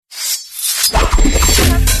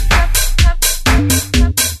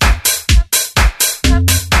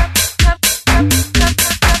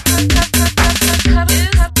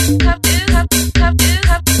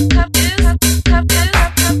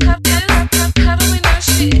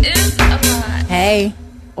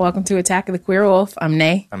Welcome to Attack of the Queer Wolf. I'm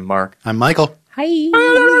Nay. I'm Mark. I'm Michael. Hi.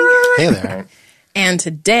 Hey there. And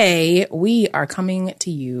today we are coming to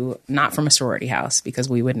you not from a sorority house because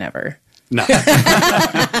we would never. No.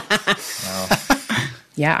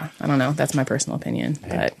 Yeah, I don't know. That's my personal opinion.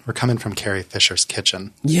 But We're coming from Carrie Fisher's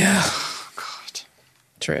kitchen. yeah, God.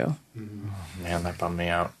 true. Man, that bummed me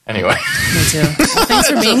out. Anyway. Me too. Well, thanks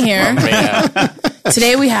for being here. Man.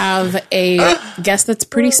 Today we have a guest that's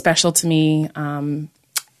pretty special to me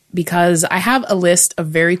because I have a list of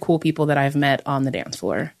very cool people that I've met on the dance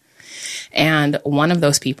floor. And one of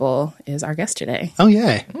those people is our guest today. Oh,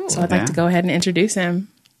 yay. So I'd like to go ahead and introduce him.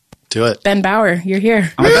 Do it. Ben Bauer, you're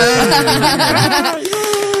here. Let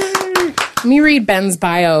me read Ben's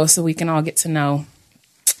bio so we can all get to know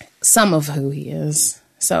some of who he is.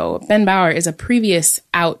 So Ben Bauer is a previous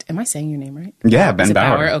out. Am I saying your name right? Yeah, Is Ben it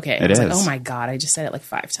Bauer. Okay. It It's is. like, oh my God, I just said it like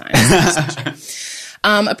 5 times.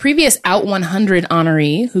 A previous Out 100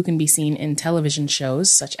 honoree who can be seen in television shows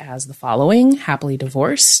such as The Following, Happily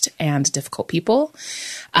Divorced, and Difficult People.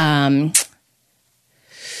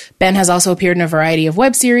 Ben has also appeared in a variety of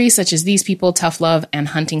web series such as These People, Tough Love, and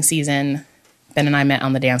Hunting Season. Ben and I met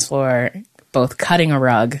on the dance floor, both cutting a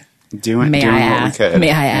rug. May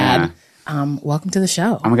I add? Welcome to the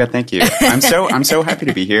show. Oh my God, thank you. I'm so happy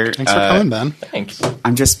to be here. Thanks for coming, Ben. Thanks.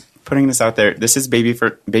 I'm just putting this out there. This is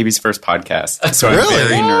baby's first podcast, so Really? I'm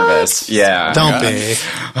very nervous. Yeah. Don't be.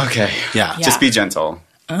 Okay. Yeah. Yeah. Just be gentle.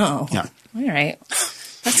 Oh, Yeah. all right.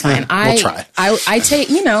 That's fine. We'll try. I take,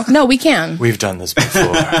 no, we can. We've done this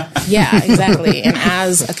before. Yeah, exactly. And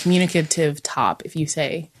as a communicative top, if you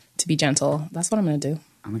say to be gentle, that's what I'm going to do.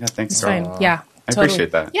 Oh my God, thanks. It's fine. Yeah. I totally.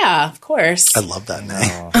 appreciate that. Yeah, of course. I love that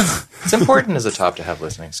name. It's important as a top to have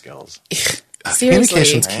listening skills. Seriously.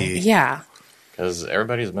 Communication's key. Yeah. Because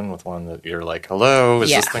everybody's been with one that you're like, hello,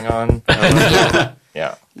 is Yeah. this thing on? Hello?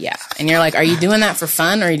 Yeah. Yeah. And you're like, are you doing that for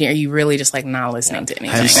fun or are you really just like not listening to I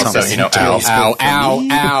anything? have so So, many ow, dirty ow,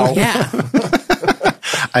 things. ow. Yeah.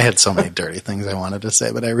 I had so many dirty things I wanted to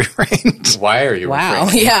say, but I refrained. Why are you Wow.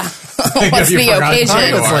 refraining? Yeah. What's you the forgotten occasion? how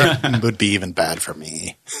you It's are. like, it would be even bad for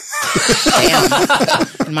me. Damn.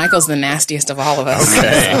 And Michael's the nastiest of all of us.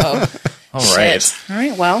 Okay. So, All right. shit. All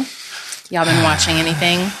right. Well, y'all been watching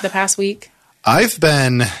anything the past week? I've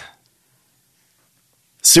been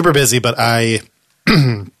super busy, but I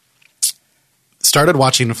started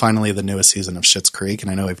watching finally the newest season of Schitt's Creek,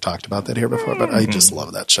 and I know we've talked about that here before, but I just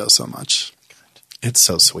love that show so much. It's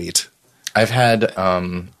so sweet. I've had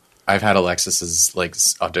Alexis's like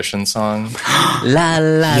audition song. La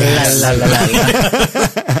la Yes. la la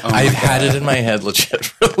la la. I've had it in my head legit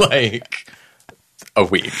for like a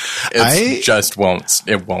week.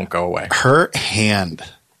 It won't go away. Her hand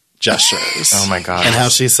gestures. Oh my God. And how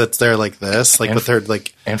she sits there like this, like And- with her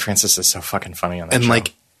like, Anne Francis is so fucking funny on that and show.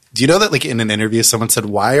 like, do you know that like in an interview someone said,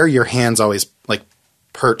 why are your hands always like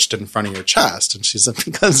perched in front of your chest? And she said,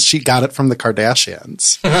 because she got it from the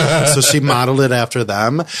Kardashians. So she modeled it after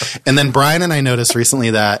them. And then Brian and I noticed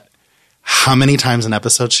recently that how many times an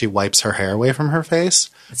episode she wipes her hair away from her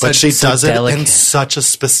face, but she does it in delicate. such a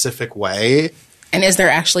specific way. And is there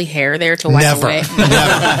actually hair there to wipe Never. away?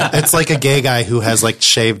 Never. It's like a gay guy who has like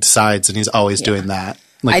shaved sides and he's always doing that.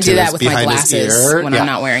 Like I to do that his- with my behind his glasses ear. when Yeah. I'm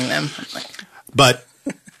not wearing them. I'm like, But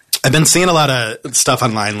I've been seeing a lot of stuff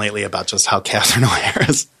online lately about just how Catherine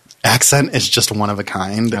O'Hara's accent is just one of a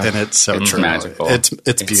kind, and it's so It's true. magical. It's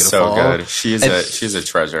beautiful. So good. She's a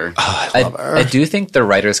treasure. I love her. I do think the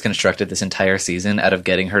writers constructed this entire season out of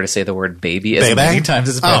getting her to say the word baby as Baby? many times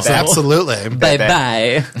as Oh, possible. absolutely. Bye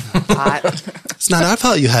bye. hot. It's not our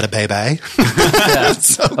fault you had a baby.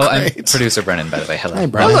 It's so Oh, I'm great. producer Brennan, by the way. Hello. Hi,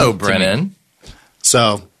 Brennan. hello, Brennan.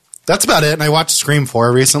 So that's about it. And I watched Scream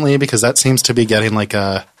 4 recently because that seems to be getting like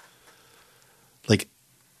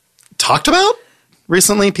talked about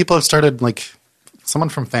recently. People have started like someone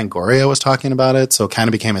from Fangoria was talking about it, so it kind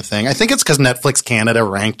of became a thing. I think it's because Netflix Canada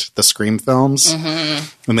ranked the Scream films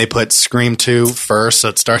and they put Scream 2 first, so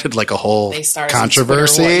it started like a whole They started some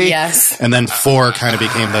controversy. Twitter war, yes. And then 4 kind of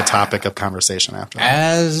became the topic of conversation after that.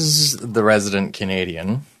 As the resident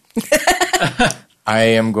Canadian, I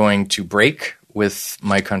am going to break with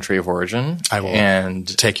my country of origin. I will and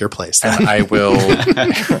take your place then. I will.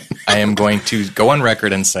 I am going to go on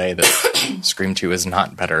record and say that Scream 2 is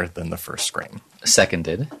not better than the first Scream.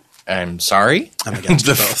 Seconded. I'm sorry. I'm against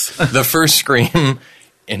the, both. The first Scream,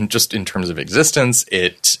 in terms of existence,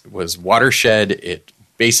 it was watershed. It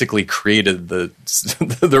basically created the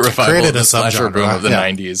revival Created of the a slasher subgenre, boom of the yeah.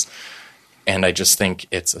 90s. And I just think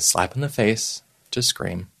it's a slap in the face to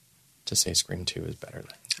Scream to say Scream 2 is better than.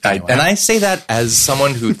 Anyway. And I say that as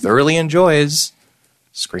someone who thoroughly enjoys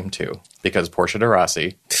Scream 2, because Portia de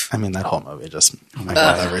Rossi. I mean, that whole movie just my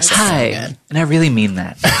God, every second. Hi. And I really mean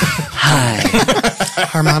that. Hi.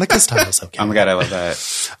 Harmonica style is okay. Oh my God, I love that.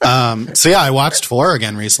 So yeah, I watched 4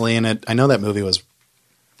 again recently, and I know that movie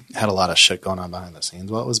had a lot of shit going on behind the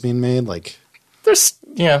scenes while it was being made. Like, There's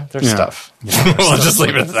stuff. We'll just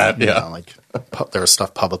leave it at that. you Yeah. know, like there was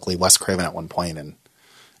stuff publicly. Wes Craven at one point and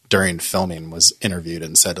during filming was interviewed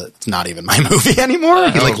and said it's not even my movie anymore.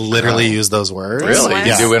 He literally used those words. Really?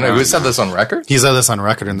 Yeah. Who said this on record? He said this on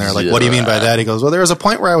record, and they're like, "What do you mean by that?" He goes, "Well, there was a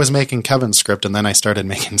point where I was making Kevin's script, and then I started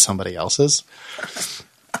making somebody else's."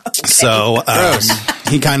 So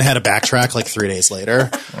he kind of had to backtrack like 3 days later.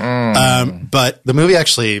 But the movie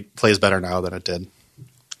actually plays better now than it did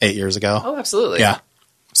 8 years ago. Oh, absolutely. Yeah.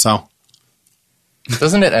 So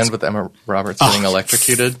Doesn't it end with Emma Roberts getting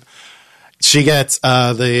electrocuted? she gets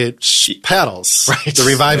the paddles, Right. the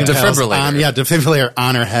reviving paddles Defibrillator. defibrillator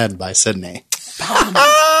on her head by Sydney.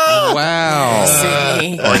 Wow.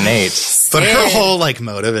 Sydney. Ornate. But her whole like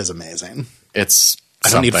motive is amazing. It's I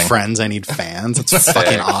don't need something. friends, I need fans. It's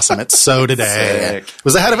fucking awesome. It's so today. Sick. It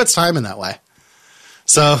was ahead of its time in that way.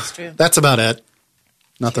 So true. that's about it.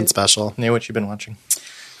 Nothing special. Nate, what you been watching?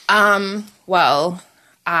 Well,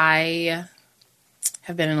 I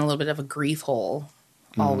have been in a little bit of a grief hole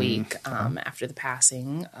all week after the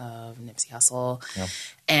passing of Nipsey Hussle. Yeah.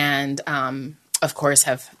 And, of course,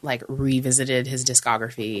 have like revisited his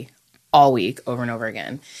discography all week over and over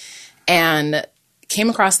again. And came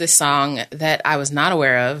across this song that I was not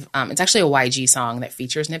aware of. It's actually a YG song that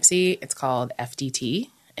features Nipsey. It's called FDT,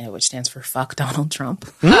 which stands for Fuck Donald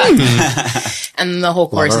Trump. And the whole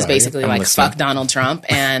chorus is basically like Fuck Donald Trump.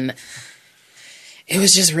 And it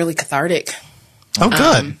was just really cathartic Oh,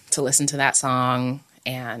 good. to listen to that song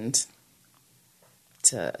and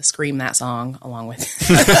to scream that song along with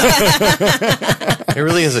It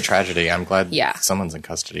really is a tragedy. I'm glad Yeah. someone's in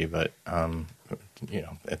custody, but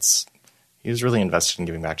he was really invested in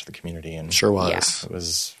giving back to the community, and Sure was. Yeah. it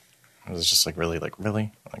was just really.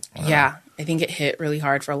 Yeah, I think it hit really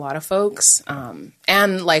hard for a lot of folks.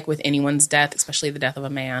 And like with anyone's death, especially the death of a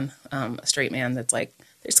man, a straight man, that's like,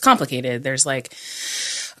 it's complicated. There's like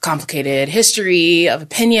a complicated history of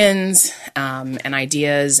opinions and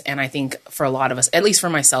ideas. And I think for a lot of us, at least for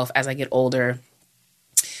myself, as I get older,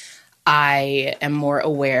 I am more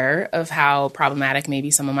aware of how problematic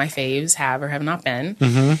maybe some of my faves have or have not been.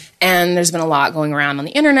 And there's been a lot going around on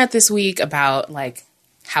the internet this week about like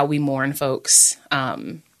how we mourn folks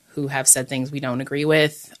who have said things we don't agree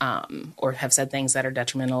with or have said things that are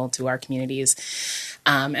detrimental to our communities.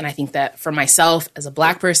 And I think that for myself as a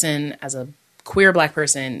Black person, as a queer Black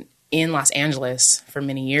person in Los Angeles for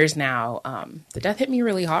many years now, the death hit me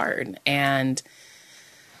really hard. And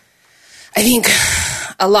I think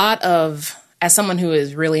a lot of, as someone who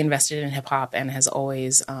is really invested in hip hop and has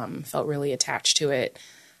always felt really attached to it,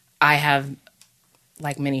 I have,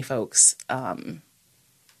 like many folks,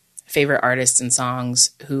 favorite artists and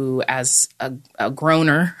songs who, as a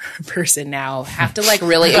groaner person now, have to like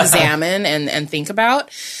really examine and think about.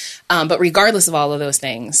 But regardless of all of those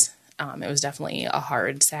things, it was definitely a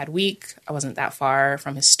hard, sad week. I wasn't that far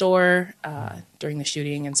from his store during the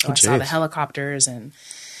shooting, and so I saw the helicopters and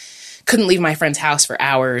couldn't leave my friend's house for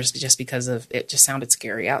hours just because of it just sounded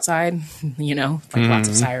scary outside, like lots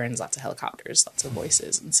of sirens, lots of helicopters, lots of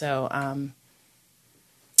voices. And so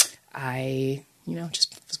I,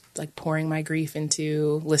 just was like pouring my grief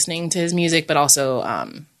into listening to his music, but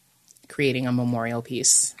also creating a memorial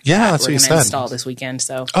piece. Yeah, that's what we're you going to said. install this weekend.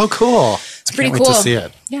 So Oh, cool. it's pretty Can't cool wait to see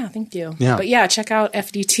it. Yeah, thank you. Yeah. But yeah, check out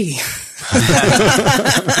FDT.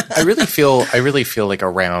 I really feel like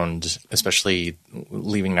around, especially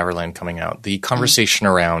Leaving Neverland coming out, the conversation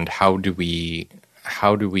around how do we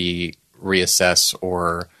reassess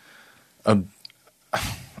or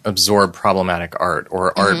absorb problematic art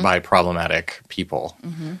or art by problematic people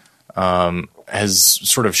has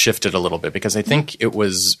sort of shifted a little bit, because I think it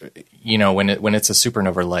was, when it's a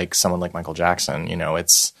supernova like someone like Michael Jackson,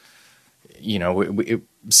 it's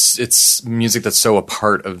music that's so a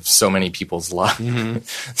part of so many people's lives,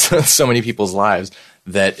 so many people's lives,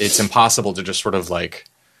 that it's impossible to just sort of like,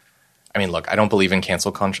 I mean, look, I don't believe in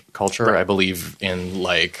cancel culture. Right. I believe in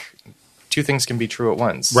like two things can be true at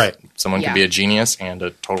once. Right. Someone can be a genius and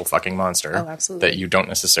a total fucking monster. Oh, absolutely. That you don't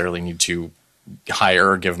necessarily need to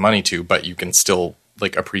hire or give money to, but you can still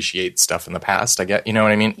like appreciate stuff in the past. I get, you know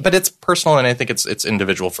what I mean? But it's personal, and I think it's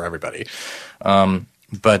individual for everybody.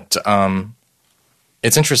 But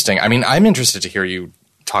it's interesting. I mean, I'm interested to hear you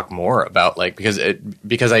talk more about like, because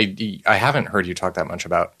I haven't heard you talk that much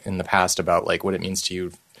about in the past about like what it means to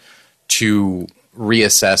you to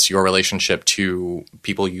reassess your relationship to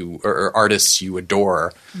people or artists you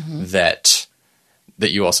adore, that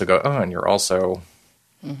you also go, oh, and you're also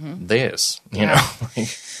this, you know.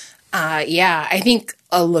 Yeah, I think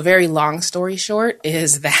a very long story short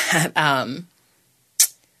is that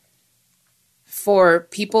for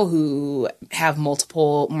people who have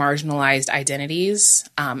multiple marginalized identities,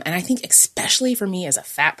 and I think especially for me as a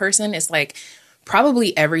fat person, it's like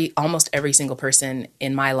probably almost every single person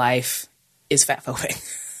in my life is fat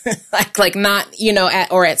phobic. like not, you know,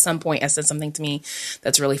 at some point has said something to me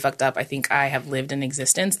that's really fucked up. I think I have lived an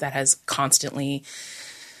existence that has constantly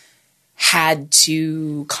had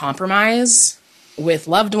to compromise with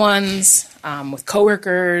loved ones, with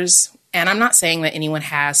coworkers. And I'm not saying that anyone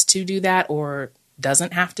has to do that or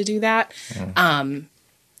doesn't have to do that.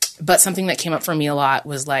 But something that came up for me a lot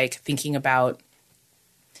was like thinking about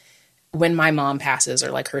when my mom passes,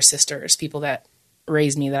 or like her sisters, people that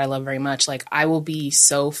raised me that I love very much. Like, I will be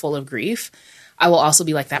so full of grief. I will also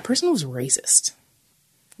be like, that person was racist.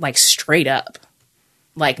 Like, straight up.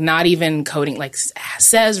 Like, not even coding, like,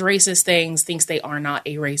 says racist things, thinks they are not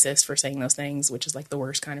a racist for saying those things, which is like the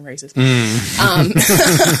worst kind of racist.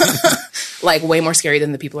 Like, way more scary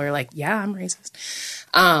than the people who are like, yeah, I'm racist.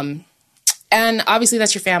 And obviously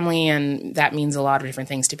that's your family, and that means a lot of different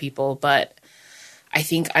things to people. But I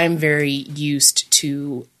think I'm very used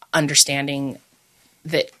to understanding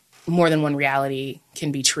that more than one reality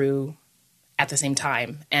can be true at the same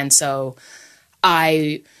time. And so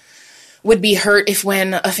I would be hurt if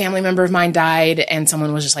when a family member of mine died and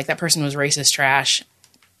someone was just like, that person was racist trash.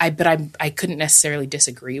 But I couldn't necessarily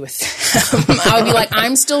disagree with them. I would be like,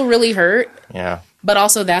 I'm still really hurt. Yeah. But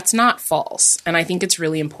also that's not false. And I think it's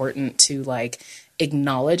really important to like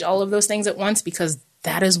acknowledge all of those things at once, because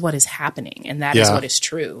that is what is happening and that is what is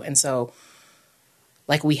true. And so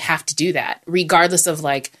like we have to do that regardless of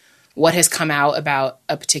like what has come out about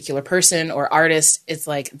a particular person or artist. It's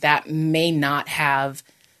like that may not have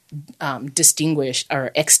distinguished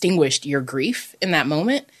or extinguished your grief in that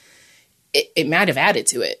moment. It might have added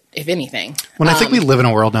to it, if anything. When I think we live in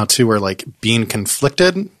a world now too, where like being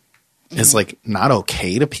conflicted is like not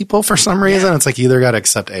okay to people for some reason. Yeah. It's like you either got to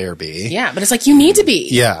accept A or B. Yeah, but it's like you need to be.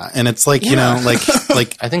 Yeah, and it's like, you know, like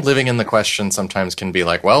I think living in the question sometimes can be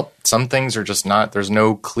like, well, some things are just not, there's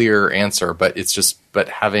no clear answer, but it's just,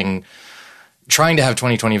 trying to have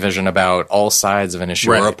 20/20 vision about all sides of an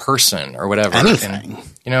issue or a person or whatever. Anything. And,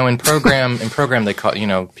 you know, in program they call, you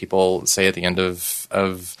know, people say at the end of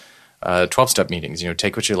 12-step meetings, you know,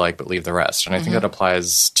 take what you like, but leave the rest. And I think that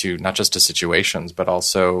applies to not just to situations, but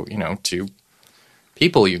also, you know, to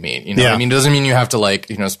people you meet, you know, I mean, it doesn't mean you have to like,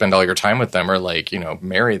 you know, spend all your time with them or like, you know,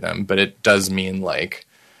 marry them, but it does mean like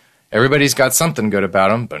everybody's got something good about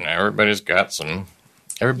them, but everybody's problematic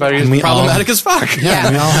as fuck. Yeah.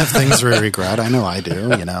 We all have things we regret. I know I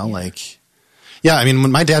do, you know, like, yeah. I mean,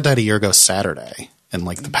 when my dad died a year ago Saturday, and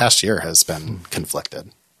like the past year has been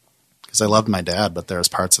conflicted. Because I loved my dad, but there's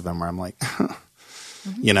parts of him where I'm like,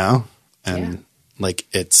 you know, and like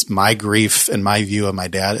it's my grief and my view of my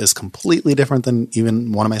dad is completely different than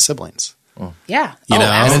even one of my siblings. Yeah. You know,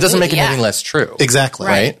 and it doesn't make it any less true. Exactly.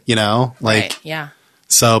 Right. You know, like, yeah.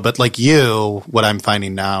 So, but like you, what I'm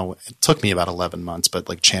finding now, it took me about 11 months, but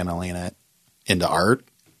like channeling it into art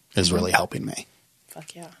is really helping me.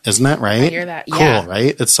 Fuck yeah. Isn't that right? I hear that. Cool, Yeah.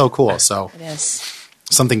 right? It's so cool. So it is.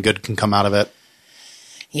 Something good can come out of it.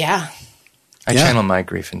 Yeah. I channel my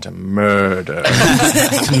grief into murder.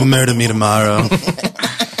 Murder me tomorrow.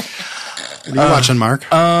 What are you watching, Mark?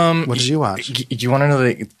 What did you watch? Do you want to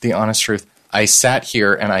know the honest truth? I sat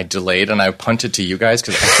here and I delayed and I punted to you guys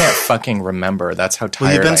because I can't fucking remember. That's how tired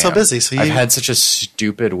I am. Well, you've been so busy. So I've had such a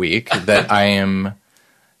stupid week that I'm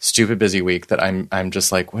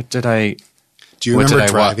just like, what did I? Do you remember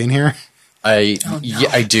driving here? I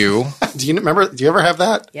do. Do you remember? Do you ever have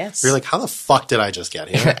that? Yes. You're like, how the fuck did I just get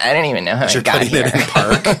here? I don't even know how I got here. It in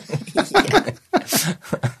park.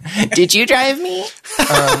 Did you drive me?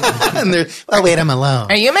 And oh wait, I'm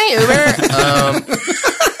alone. Are you my Uber?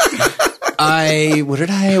 What did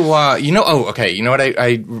I watch? You know, okay. You know what?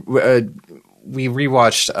 We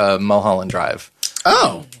rewatched Mulholland Drive.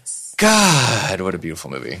 Oh, God, what a beautiful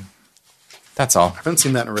movie. That's all. I haven't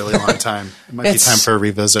seen that in a really long time. It might be time for a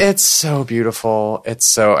revisit. It's so beautiful.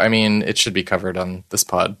 I mean, it should be covered on this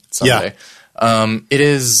pod someday.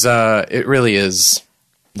 Yeah. It really is,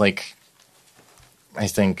 like, I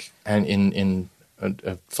think, and in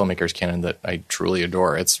a filmmaker's canon that I truly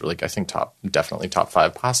adore, it's like, I think definitely top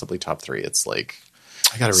 5, possibly top 3. It's like,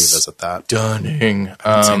 I got to revisit that. Stunning. I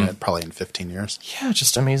haven't seen it probably in 15 years. Yeah,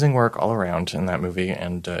 just amazing work all around in that movie.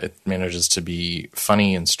 And it manages to be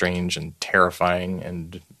funny and strange and terrifying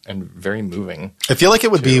and and very moving. I feel like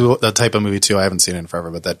it would be the type of movie too. I haven't seen it in forever,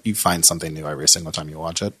 but that you find something new every single time you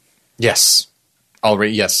watch it. Yes.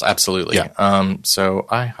 Yes, absolutely. Yeah. So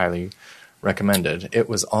I highly recommend it. It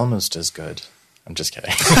was almost as good. I'm just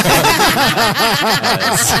kidding.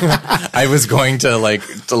 I was going to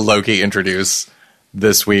low-key introduce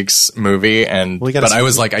this week's movie, but I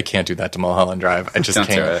was like, I can't do that to Mulholland Drive. I just Don't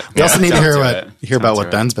do can't. it. You also need to hear about do what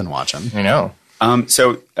it. Ben's been watching. I know.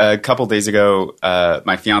 So a couple days ago,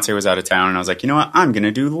 my fiance was out of town, and I was like, you know what? I'm going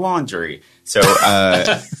to do the laundry. So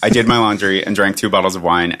I did my laundry and drank 2 bottles of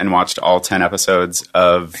wine and watched all 10 episodes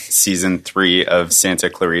of season 3 of Santa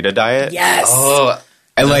Clarita Diet. Yes. Oh,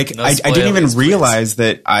 I no I didn't even spoilers, please. realize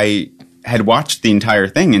that I had watched the entire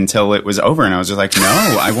thing until it was over, and I was just like, no,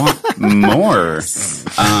 I want more.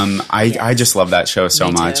 I just love that show so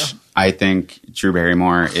Me too. much. I think Drew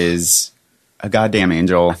Barrymore is a goddamn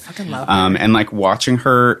angel. I fucking love her. And like watching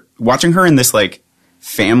her in this like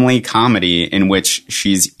family comedy in which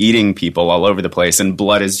she's eating people all over the place and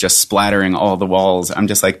blood is just splattering all the walls. I'm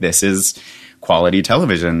just like, this is quality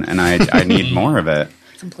television, and I need more of it.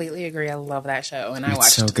 Completely agree. I love that show, and I It's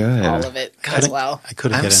watched so good. all of it as well. I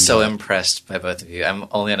couldn't I'm get into so it. impressed by both of you. I'm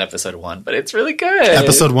only on episode 1, but it's really good.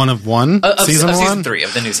 Episode 1 of 1? Of season 1? season 3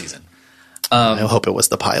 of the new season. I hope it was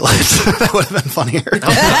the pilot. That would have been funnier.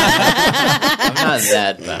 I'm not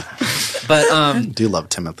that bad. But I do love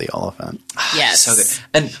Timothy Oliphant. Yes. so good.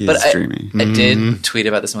 And He's but dreamy. I did tweet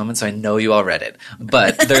about this moment, so I know you all read it.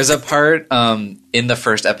 But there's a part in the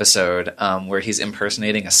first episode where he's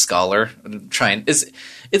impersonating a scholar.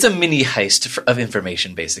 It's a mini heist of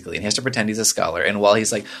information, basically, and he has to pretend he's a scholar. And while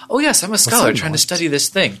he's like, "Oh yes, I'm a scholar trying to study this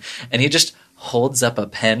thing," and he just holds up a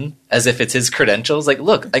pen as if it's his credentials. Like,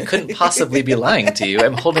 look, I couldn't possibly be lying to you.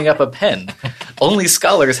 I'm holding up a pen. Only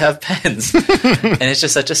scholars have pens. And it's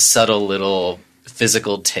just such a subtle little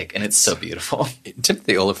physical tick, and it's so beautiful.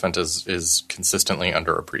 Timothy Oliphant is consistently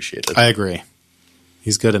underappreciated. I agree.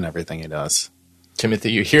 He's good in everything he does.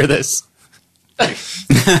 Timothy, you hear this?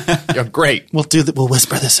 You're great. We'll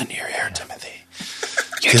whisper this in your ear, Timothy.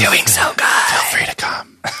 You're doing so good. Feel free to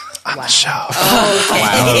come on the show.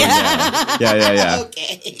 Yeah.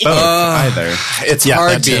 Okay. Either. It's Yeah,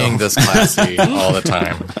 hard that too. being this classy all the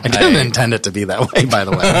time. I didn't intend it to be that way, by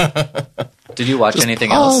the way. Did you watch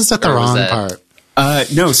anything else? Paused at the Or was wrong that-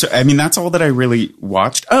 part. No, so I mean that's all that I really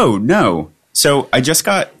watched. Oh no, so I just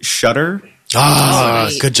got Shudder. Oh,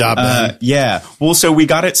 good job, Ben. Yeah, well, so we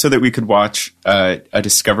got it so that we could watch A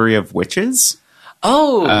Discovery of Witches.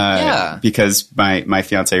 Oh, yeah. Because my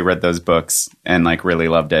fiance read those books and like really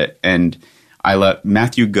loved it, and I love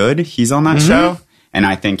Matthew Good. He's on that show, and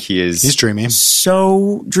I think he's dreamy.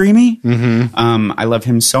 so dreamy. Mm-hmm. I love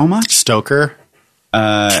him so much. Stoker,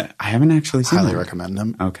 I haven't actually seen highly that. recommend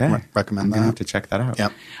him. Okay. Recommend I'm gonna have that. to check that out.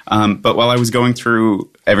 Yep. But while I was going through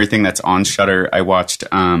everything that's on Shudder, I watched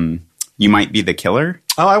You Might Be the Killer.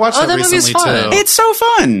 Oh, I watched Oh, that that movie's recently fun. too. It's so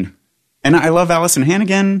fun. And I love Allison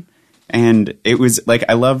Hannigan. And it was like,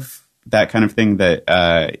 I love that kind of thing that,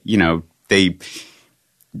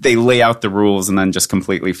 they lay out the rules and then just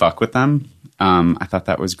completely fuck with them. I thought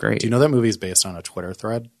that was great. Do you know that movie's based on a Twitter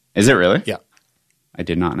thread? Is it really? Yeah. I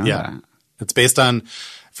did not know Yeah. that. It's based on,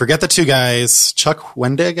 forget the two guys, Chuck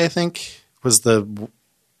Wendig, I think, was the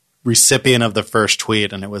recipient of the first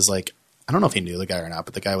tweet. And it was like, I don't know if he knew the guy or not,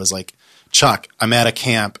 but the guy was like, Chuck, I'm at a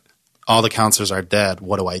camp. All the counselors are dead.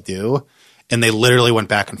 What do I do? And they literally went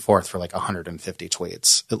back and forth for like 150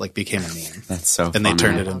 tweets. It like became a meme. That's so And funny. they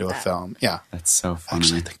turned it into a film. Yeah. That's so funny.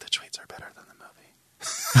 Actually, I think the tweets are better than the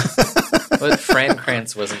movie. But Fran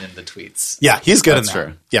Kranz wasn't in the tweets. Yeah, he's good That's in that.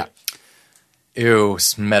 true. Yeah. Ew,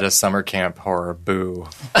 meta summer camp horror. Boo.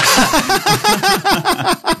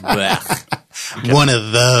 Blech. One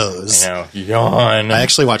of those. You know, yawn. I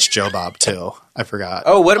actually watched Joe Bob too. I forgot.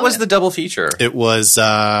 Oh, what was the double feature? It was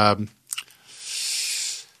Wasn't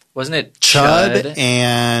it Chud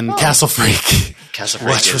and Castle Freak, Castle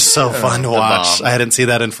Freak which is was so fun to the watch. bomb. I hadn't seen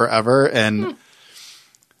that in forever, and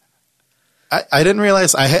I didn't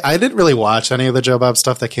realize I didn't really watch any of the Joe Bob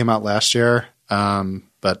stuff that came out last year,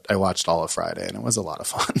 but I watched all of Friday, and it was a lot of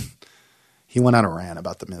fun. He went on a rant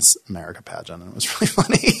about the Miss America pageant, and it was really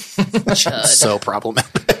funny. So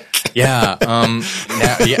problematic. Yeah.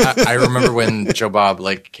 I remember when Joe Bob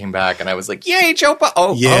like came back, and I was like, "Yay, Joe Bob!"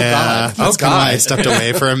 Oh, Yeah, oh God, that's oh kind of why I God. stepped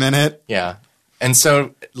away for a minute. Yeah. And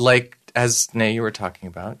so, like, as Nay, you were talking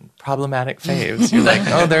about, problematic faves. You're like,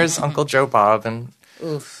 oh, there's Uncle Joe Bob, and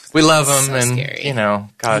we love him, so and scary. you know,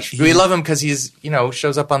 gosh, we love him because he's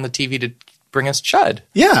shows up on the TV to bring us chud.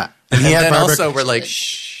 Yeah, and he And had then Barbara, also we're like,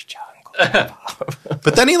 shh, Uncle Bob.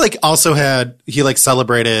 but then he like also had he like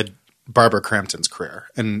celebrated Barbara Crampton's career,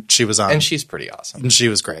 and she was on, And she's pretty awesome. and she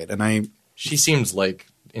was great. And She seems like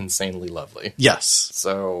insanely lovely. yes,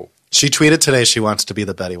 So she tweeted today she wants to be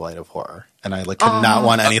the Betty White of horror, and I could not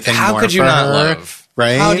want anything how more. could you for not her, love?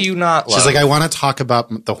 Right? How do you not love? She's like, I want to talk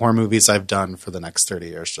about the horror movies I've done for the next 30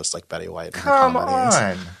 years, just like Betty White. And her Come comedies.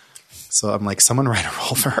 on. So I'm like, someone write a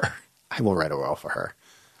role for her. I will write a role for her.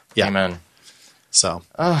 Yeah. Amen. So.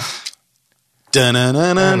 La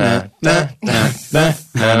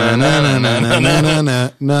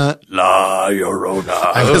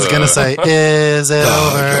Llorona. I was gonna say, is it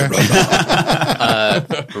over?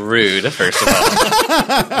 Rude, first of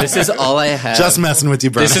all. This is all I have. Just messing with you,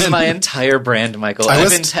 Brian. This is my entire brand, Michael. I I've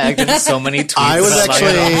was- been tagged in so many tweets. I was about La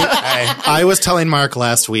Llorona. actually. I was telling Mark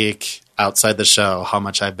last week outside the show how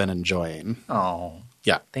much I've been enjoying. Oh,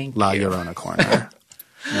 Yeah, Thank La you. Llorona corner.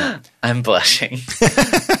 I'm blushing.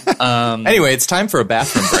 Anyway, it's time for a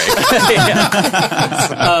bathroom break.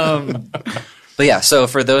 But yeah, so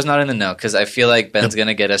for those not in the know, because I feel like Ben's going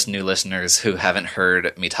to get us new listeners who haven't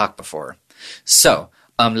heard me talk before. So,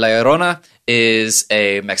 La Llorona is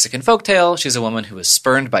a Mexican folktale. She's a woman who was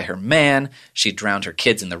spurned by her man. She drowned her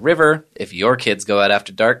kids in the river. If your kids go out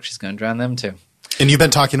after dark, she's going to drown them too. And you've been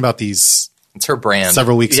talking about these It's her brand.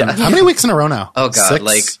 several weeks. Yeah. How many weeks in a row now? Oh, God, 6?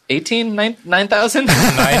 like 18, 9,000?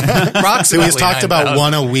 So he's talked about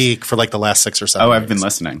one a week for like the last 6 or 7. Oh, I've been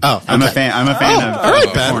listening. Oh, I'm a okay. fan. I'm a fan of. all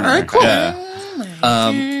right, Ben. Corner. All right, cool. Yeah.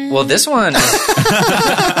 Well, this one,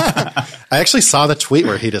 I actually saw the tweet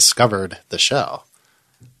where he discovered the show.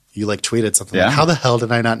 You like tweeted something Yeah. like, how the hell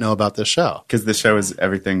did I not know about this show? Because the show is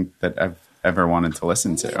everything that I've ever wanted to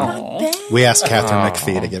listen to. We asked Catherine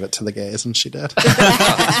McPhee to give it to the gays, and she did.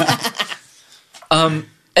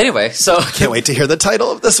 anyway, so Can't wait to hear the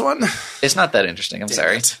title of this one. it's not that interesting. I'm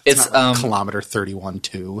sorry. It's not kilometer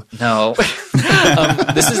 31-2. No.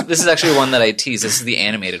 This is actually one that I teased. This is the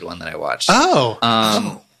animated one that I watched.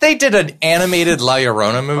 Oh. They did an animated La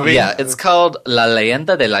Llorona movie. Yeah, it's called La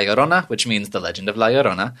Leyenda de La Llorona, which means the legend of La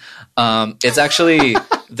Llorona. It's actually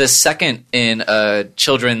the second in a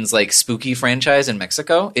children's like spooky franchise in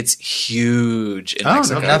Mexico. It's huge in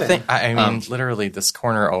Mexico. Nothing. I mean, literally, this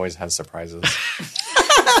corner always has surprises.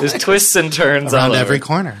 There's twists and turns Around all over. every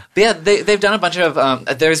corner. But yeah, they've done a bunch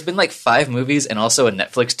of. There's been like 5 movies and also a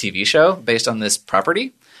Netflix TV show based on this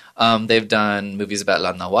property. They've done movies about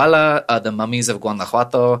La Nahuala, the mummies of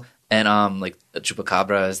Guanajuato, and like the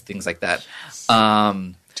chupacabras, things like that.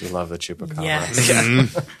 Do you love the chupacabra?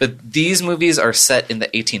 Yes. But these movies are set in the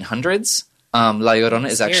 1800s. La Llorona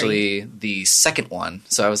is Scary. actually the second one.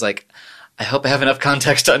 So I was like, I hope I have enough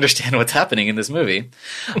context to understand what's happening in this movie.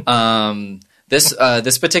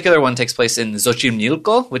 This particular one takes place in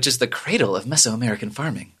Xochimilco, which is the cradle of Mesoamerican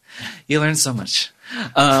farming. You learn so much.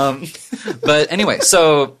 But anyway,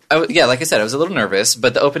 so like I said, I was a little nervous.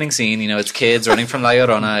 But the opening scene, it's kids running from La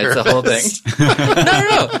Llorona. It's the whole thing.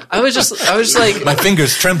 No. I was just like, My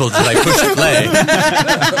fingers trembled as I pushed play.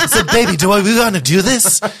 I said, baby, do we want to do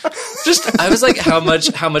this? I was like, how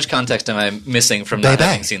much context am I missing from not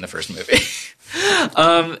having seen the first movie?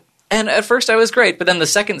 And at first I was great, but then the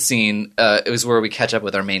second scene, it was where we catch up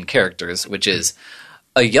with our main characters, which is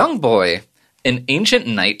a young boy, an ancient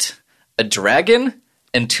knight, a dragon,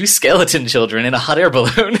 and 2 skeleton children in a hot air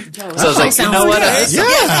balloon. So I was like, you know what? Yeah,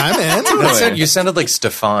 I'm in. You sounded like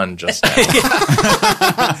Stefan just now.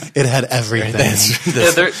 It had everything.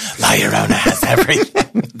 La Llorona has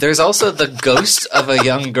everything. There's also the ghost of a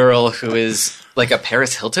young girl who is like a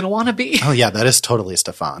Paris Hilton wannabe. Oh, yeah, that is totally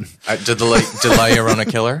Stefan. Did La Llorona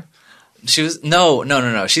kill her? She was no.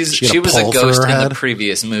 She had was a a pole ghost for her in head? the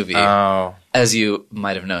previous movie, Oh. as you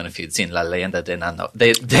might have known if you'd seen La Leyenda de La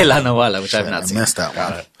Nahuala, which I've not I seen. missed that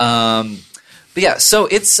one. But yeah, so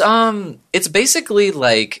it's basically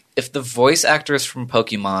like if the voice actors from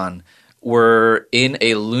Pokemon were in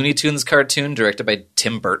a Looney Tunes cartoon directed by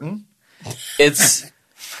Tim Burton. It's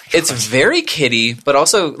very kiddie, but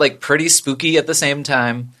also like pretty spooky at the same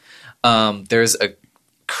time. There's a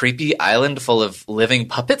creepy island full of living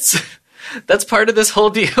puppets. That's part of this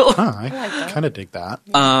whole deal. Oh, I kind of dig that.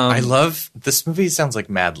 I love this movie. Sounds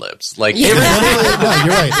like Mad Libs. Like Yeah,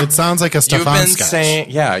 you're right. It sounds like a you've Stefan been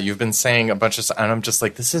sketch. you've been saying a bunch of, and I'm just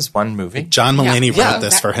like, this is one movie. John Mulaney Yeah. wrote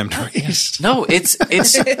this for him to read. No, it's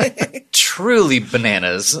truly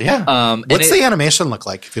bananas. Yeah. And What's the animation look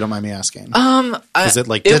like, if you don't mind me asking? Is it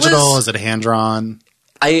like digital? Is it hand drawn?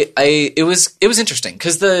 It was interesting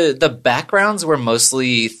because the backgrounds were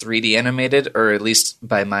mostly 3D animated, or at least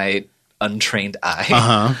by my untrained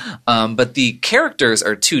eye. But the characters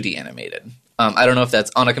are 2D animated. I don't know if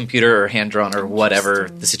that's on a computer or hand drawn or whatever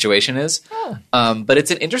the situation is. But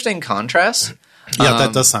it's an interesting contrast. Yeah,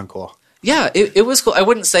 that does sound cool. Yeah, it was cool. I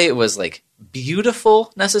wouldn't say it was like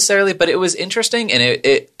beautiful necessarily, but it was interesting and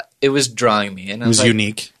it was drawing me in. It was like,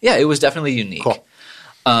 unique. Yeah, it was definitely unique. Cool.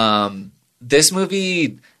 This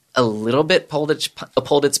movie a little bit pulled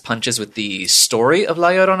its punches with the story of La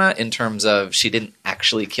Llorona in terms of she didn't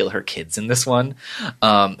actually kill her kids in this one.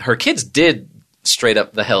 Her kids did straight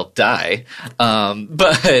up the hell die,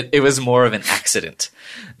 but it was more of an accident.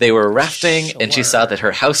 They were rafting, and she saw that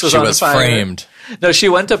her house was on fire. She was framed. No, she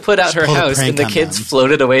went to put out her pulled a house, and prank the on kids them.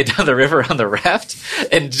 floated away down the river on the raft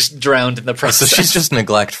and just drowned in the So process. she's just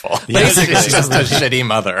neglectful. Basically. She's just a shitty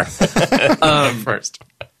mother. First.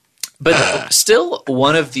 But still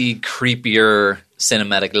one of the creepier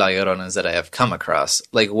cinematic La Lloronas that I have come across.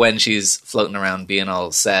 Like when she's floating around being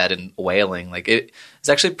all sad and wailing. Like it's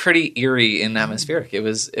actually pretty eerie and atmospheric. It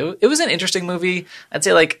was an interesting movie. I'd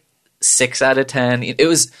say like 6 out of 10. It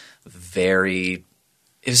was very...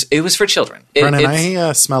 It was for children. Brennan,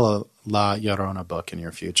 I smell a La Llorona book in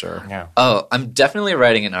your future. Yeah. Oh, I'm definitely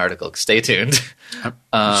writing an article. Stay tuned.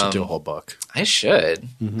 You should do a whole book. I should.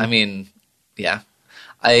 I mean, yeah.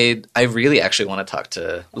 I really actually want to talk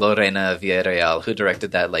to Lorena Villarreal, who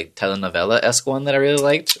directed that like telenovela-esque one that I really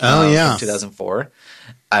liked. Oh, yeah. From 2004.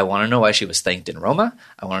 I want to know why she was thanked in Roma.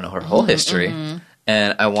 I want to know her whole history.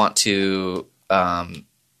 And I want to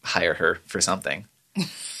hire her for something.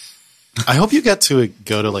 I hope you get to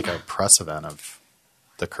go to like a press event of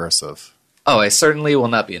The Cursive. Oh, I certainly will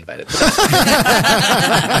not be invited to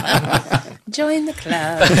that. Join the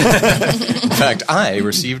club. In fact, I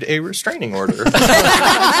received a restraining order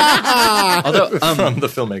Although from the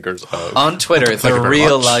filmmakers of... on Twitter, Thank you the very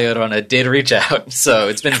real much. La Llorona did reach out, so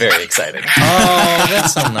it's been very exciting. Oh,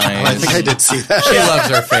 that's so nice. I think I did see that. She loves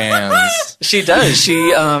her fans. She does.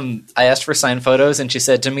 She I asked for signed photos, and she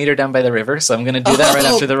said to meet her down by the river. So I'm going to do that right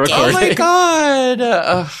after the recording. Oh my god!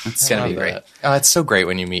 It's going to be great. Oh, it's so great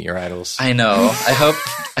when you meet your idols. I know. I hope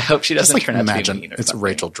she Just doesn't like turn out to be imagine mean. Or it's something.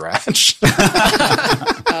 Rachel Dratch.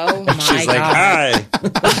 Oh my She's god. like, hi.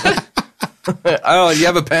 Oh, you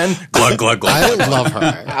have a pen? Glug, glug, glug. I love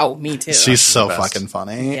her. Oh, me too. She's so the best. fucking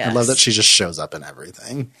funny. I Yes. love that she just shows up in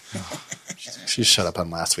everything. She showed up on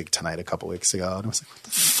Last Week Tonight a couple weeks ago, and I was like, what the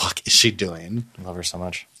fuck is she doing? Love her so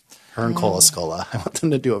much. Her and Cola Scola. I want them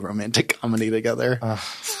to do a romantic comedy together.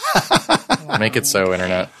 Make it so,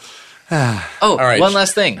 internet. Oh, right. one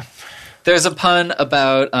last thing. There's a pun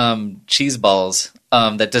about cheese balls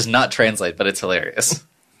that does not translate, but it's hilarious.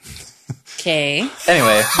 Okay.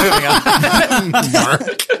 Anyway, moving on.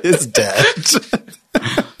 Mark is dead.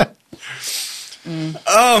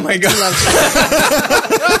 Oh my god!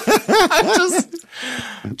 I'm just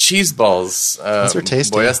cheese balls. Those are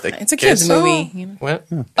tasty. It's a kids movie. You know? What?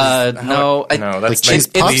 no, No, that's Like cheese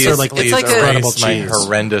puffs are like it's like a- incredible my cheese.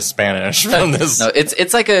 horrendous Spanish from this. no,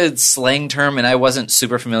 it's like a slang term, and I wasn't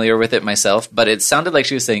super familiar with it myself, but it sounded like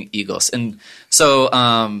she was saying higos, and so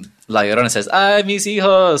La Llorona says, "Ay, mis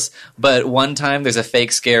hijos," but one time there's a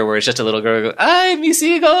fake scare where it's just a little girl going, "Ay, mis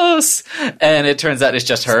hijos," and it turns out it's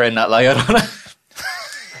just her and not La Llorona.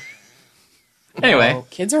 Anyway, Oh,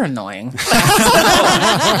 kids are annoying. That's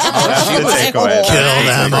the takeaway.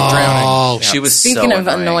 Kill them all. she was Speaking so of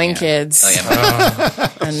annoying, annoying yeah. kids, Oh, yeah.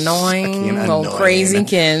 annoying Fucking little annoying. crazy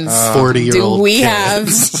kids. 40-year-old Do we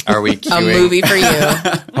kids. have Are we a queuing? movie for you?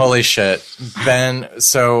 Holy shit, Ben!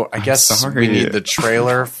 So I guess sorry. we need the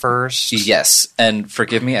trailer first. Yes, and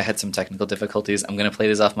forgive me, I had some technical difficulties. I'm going to play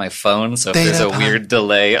this off my phone, so if Beta there's a pie. weird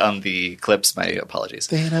delay on the clips, my apologies.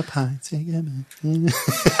 Beta pie together.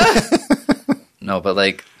 No, but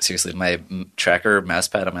like seriously, my tracker mouse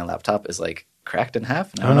pad on my laptop is like cracked in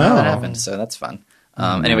half, and I don't Oh, know how that no. happened. So that's fun.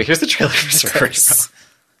 Anyway, here's the trailer for Spurs.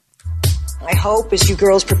 I hope as you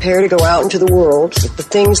girls prepare to go out into the world, that the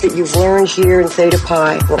things that you've learned here in Theta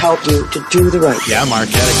Pi will help you to do the right thing. Yeah, Mark,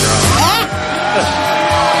 get it, girl.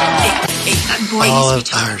 All of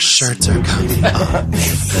our shirts are coming off.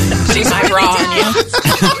 She's my bra on you.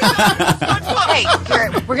 Hey,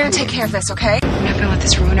 Garrett, we're gonna take care of this, okay? We're not gonna let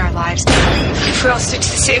this ruin our lives. If we all stick to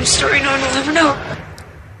the same story, no one will ever know.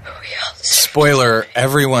 Spoiler: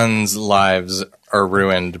 everyone's lives are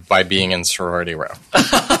ruined by being in sorority row.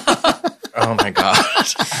 Oh my god!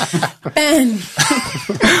 Ben.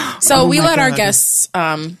 So we let our guests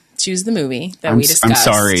choose the movie that we discussed. I'm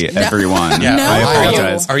sorry, everyone. Yeah. No. I Are you-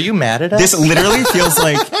 apologize. Are you mad at us? This literally feels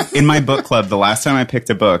like in my book club, the last time I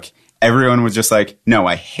picked a book, everyone was just like, no,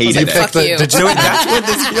 I hated it. Fuck you. Did So that's what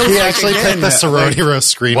this feels He like actually again. picked the sorority row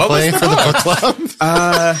screenplay for the book club.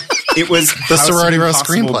 It was The House Sorority of Row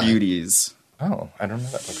Impossible screenplay. Beauties. Oh, I don't know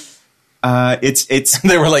that book. It's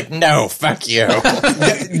They were like, no, fuck you.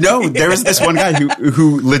 no. There was this one guy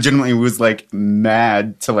who legitimately was like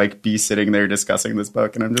mad to like be sitting there discussing this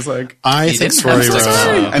book, and I'm just like, I He think didn't Sorority have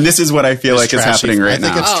to Row. and this is what I feel like is trashy. happening right I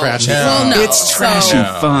think now. it's trashy. Well, no. It's trashy So,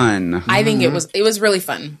 fun. I think it was really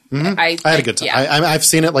fun. I had a good time. Yeah. I've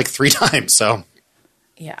seen it like 3 times, so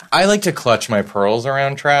yeah. I like to clutch my pearls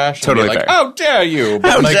around trash. And Totally be like, fair. how dare you?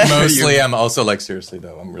 But How like dare mostly, you. I'm also like, seriously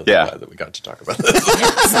though, I'm really Yeah. glad that we got to talk about this. So,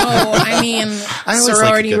 I mean, I always like a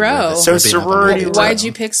Sorority good Row. movie. So Being up on Sorority the Row. Why'd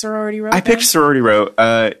you pick Sorority Row? I picked Sorority Row.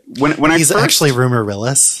 When I he's first, actually Rumor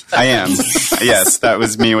Willis. I am. Yes, that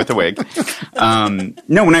was me with the wig.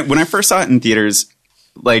 No, when I first saw it in theaters,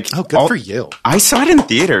 like Oh, good for you. I saw it in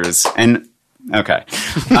theaters, and okay,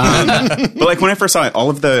 but like when I first saw it, all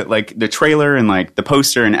of the trailer and like the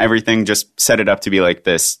poster and everything just set it up to be like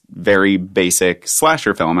this very basic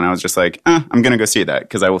slasher film, and I was just like, I'm gonna go see that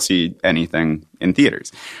because I will see anything in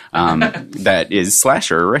theaters that is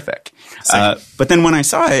slasher-rific. But then when I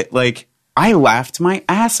saw it, like, I laughed my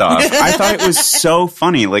ass off. I thought it was so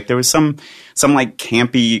funny. Like there was some like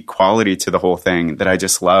campy quality to the whole thing that I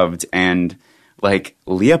just loved. And like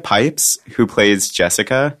Leah Pipes, who plays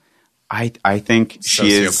Jessica, I think she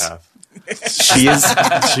is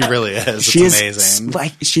She really is. she It's is amazing.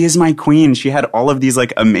 like she is my queen. She had all of these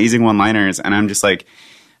like amazing one-liners, and I'm just like,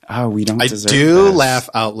 oh, we don't I deserve do this. laugh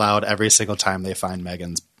out loud every single time they find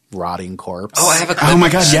Megan's rotting corpse. Oh, I have a clip. Oh my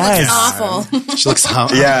god, yes. Awful. She looks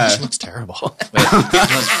Yeah. She looks terrible.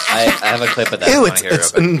 I have a clip of that. Ew, I it's wanna hear real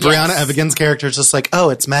quick. and Brianna Evigan's character is just like, oh,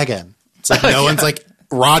 it's Megan. It's like no one's like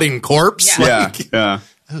rotting corpse. Yeah. Yeah, Like, yeah.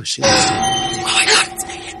 oh, she looks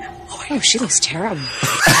Oh, she looks terrible.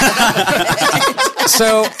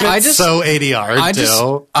 So I just so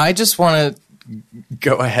ADR I just want to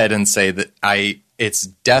go ahead and say that it's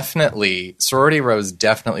definitely Sorority Row is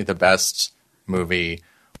definitely the best movie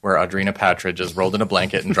where Audrina Patridge is rolled in a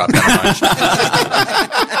blanket and dropped down a bunch.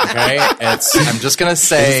 Okay, I'm just gonna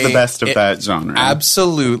say It's the best of it that genre.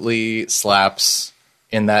 absolutely slaps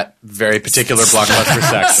in that very particular blockbuster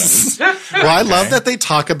section. Well, I love that they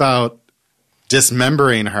talk about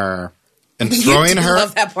dismembering her and throwing You do her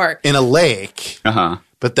love that part. in a lake, Uh-huh.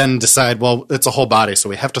 but then decide, well, it's a whole body, so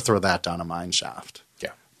we have to throw that down a mine shaft. Yeah.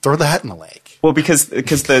 Throw that in the lake. Well, because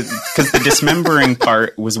the dismembering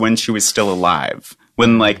part was when she was still alive,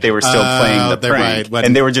 when like they were still playing the they're prank, right, when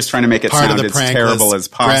and they were just trying to make it Part sound of the as prank terrible was as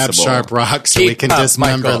possible. grab sharp rocks so we Keep can up,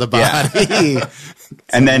 dismember Michael. the body.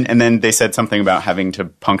 And then they said something about having to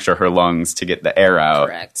puncture her lungs to get the air out,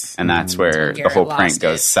 Correct. and that's where the Garrett whole lost prank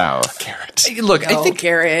goes it. south. Look, I Oh, think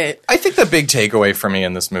Garrett. I think the big takeaway for me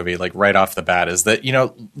in this movie, like right off the bat, is that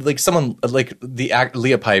like someone like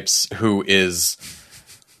Leah Pipes, who is,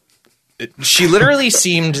 she literally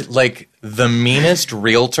seemed like the meanest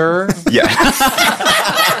realtor Yeah,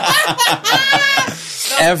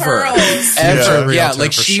 ever, pearls. ever. Yeah, realtor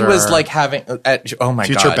like for she was sure. like having. Oh my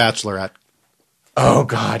Future god, bachelorette. Oh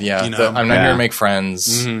god, yeah. You know? I'm not Yeah. here to make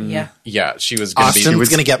friends. Yeah. Yeah, she was gonna Austin's be.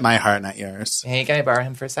 going to get my heart, not yours. Hey, can I borrow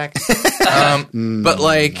him for a sec? But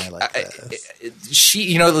like, I like this.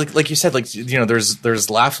 she, like you said, like there's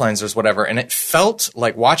laugh lines, there's whatever, and it felt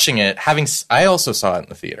like watching it. I also saw it in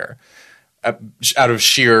the theater, out of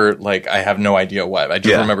sheer like I have no idea what. I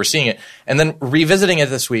just Yeah. remember seeing it, and then revisiting it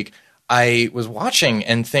this week. I was watching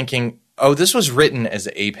and thinking, oh, this was written as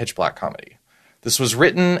a pitch black comedy. This was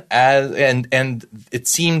written as, and it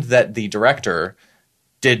seemed that the director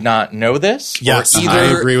did not know this. Yes, or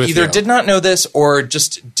I agree with either you. did not know this or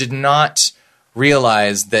just did not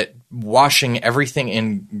realize that washing everything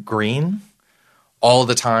in green all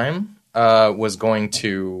the time was going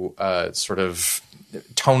to sort of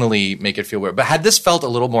tonally make it feel weird. But had this felt a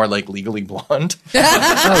little more like Legally Blonde,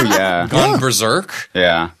 oh yeah, gone berserk,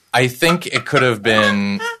 yeah. I think it could have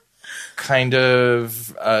been kind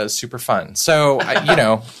of super fun. So, I don't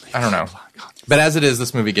know. But as it is,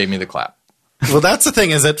 this movie gave me the clap. Well, that's the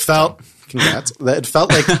thing is it felt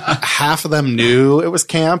like half of them knew it was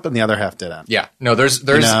camp and the other half didn't. Yeah. No, there's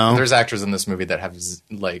know? there's actors in this movie that have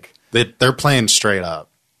like They're playing straight up.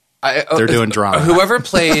 They're doing drama. Whoever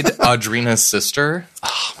played Audrina's sister,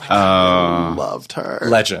 Loved her.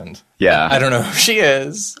 legend. Yeah. I don't know who she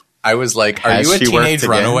is. I was like, are Has you a she worked teenage again?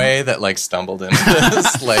 runaway that like stumbled into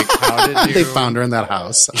this? Like, how did you? They found her in that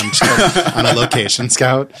house on a location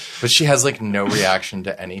scout. But she has like no reaction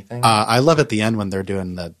to anything. I love at the end when they're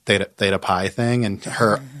doing the Theta Pi thing and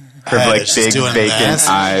her head like, is just big doing vacant this.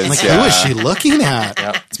 eyes, I'm like, yeah. who is she looking at?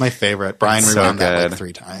 Yep. It's my favorite. Brian So rewound that like good.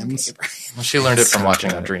 3 times. Well, she learned it from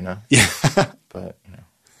watching Audrina. Yeah. But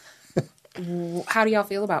How do y'all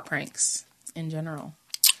feel about pranks in general?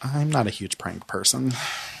 I'm not a huge prank person.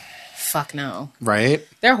 fuck no. right?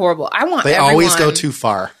 They're horrible. I want They everyone, always go too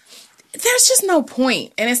far. There's just no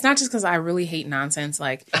point. And it's not just because I really hate nonsense.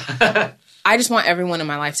 Like, I just want everyone in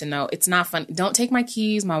my life to know it's not fun. Don't take my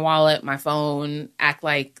keys, my wallet, my phone, act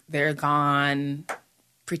like they're gone,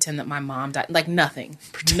 pretend that my mom died. Like, nothing.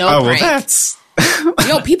 No prank. that's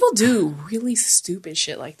Yo, people do really stupid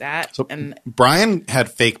shit like that. So And Brian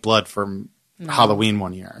had fake blood from Halloween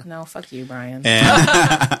one year. no, fuck you, Brian.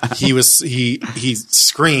 And he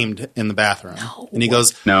screamed in the bathroom. And he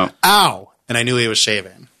goes, No. ow. And I knew he was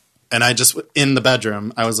shaving. And I just, in the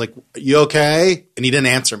bedroom, I was like, you okay? And he didn't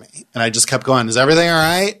answer me. And I just kept going, is everything all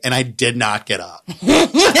right? And I did not get up.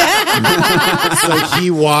 So he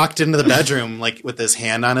walked into the bedroom, like, with his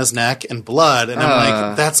hand on his neck and blood. And I'm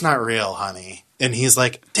like, that's not real, honey. And he's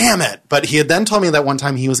like, damn it. But he had then told me that one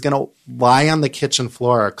time he was going to lie on the kitchen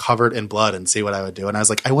floor covered in blood and see what I would do. And I was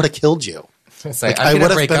like, I would have killed you. It's like, I I'm would going to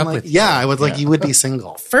have break been up like, with you. yeah, I would like, you would be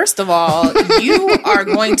single. First of all, you are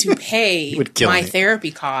going to pay would kill my me.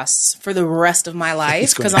 therapy costs for the rest of my life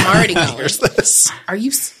He's going because I'm already going. Here's this. Are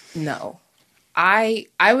you? No, I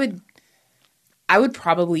would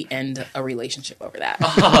probably end a relationship over that.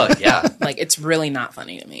 Oh, yeah. Like, it's really not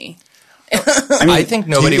funny to me. I think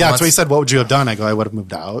nobody Yeah, wants... so he said, what would you have done? I go, I would have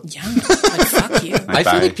moved out. Yeah, like, fuck you. I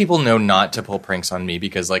feel Bye. like people know not to pull pranks on me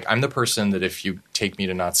because, like, I'm the person that if you take me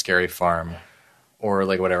to Not Scary Farm or,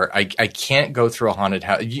 like, whatever, I can't go through a haunted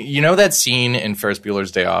house. You know that scene in Ferris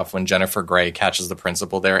Bueller's Day Off when Jennifer Grey catches the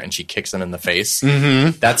principal there and she kicks him in the face?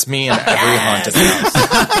 Mm-hmm. That's me in every haunted house.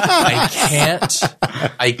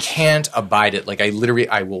 I can't abide it. Like,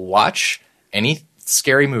 I will watch any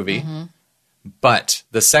scary movie. Mm-hmm. But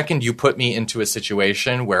the second you put me into a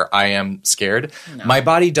situation where I am scared, my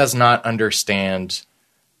body does not understand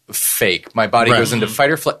fake. My body goes into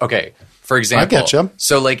fight or flight. Okay, for example. I get you.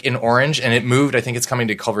 So like in Orange, and it moved, I think it's coming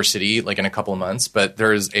to Culver City like in a couple of months, but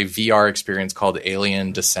there's a VR experience called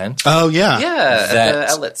Alien Descent. Oh, yeah. Yeah, at That-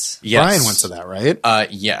 the outlets. Yes. Brian went to that, right?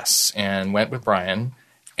 Yes, and went with Brian.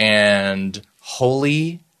 And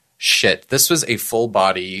holy shit, this was a full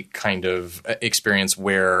body kind of experience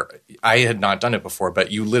where I had not done it before,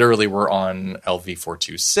 but you literally were on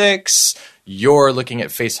LV-426, you're looking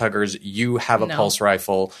at face huggers, you have a pulse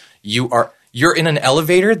rifle, you're in an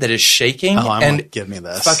elevator that is shaking, Oh, I'm and like, give me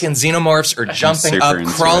this. fucking xenomorphs are jumping super up,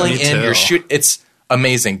 into crawling it. in, Me you're too. shooting. It's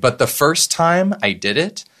amazing. But the first time I did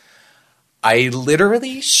it, I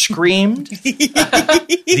literally screamed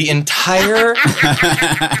the entire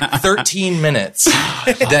 13 minutes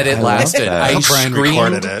that it lasted. I Brian screamed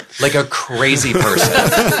recorded it. like a crazy person.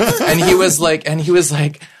 And he was like,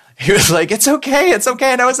 it's okay.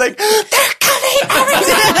 And I was like, they're coming over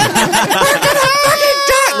there.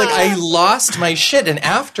 Like, I lost my shit. And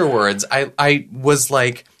afterwards, I was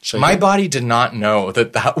like, my body did not know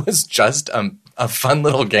that was just a fun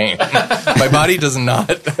little game. My body does not.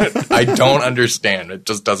 I don't understand. It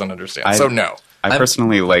just doesn't understand. So no. I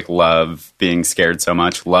personally love being scared so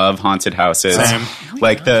much. Love haunted houses. Same.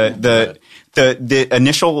 Like the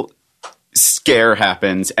initial scare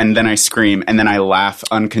happens and then I scream and then I laugh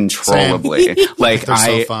uncontrollably. Like They're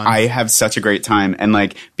so fun. I have such a great time, and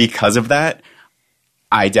like because of that,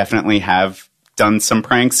 I definitely have done some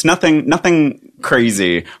pranks. Nothing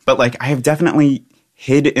crazy, but like I have definitely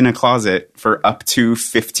hid in a closet for up to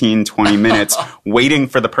 15-20 minutes waiting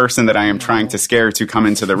for the person that I am trying to scare to come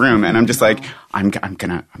into the room, and I'm just like I'm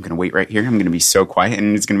gonna wait right here. I'm gonna be so quiet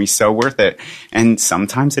and it's gonna be so worth it. And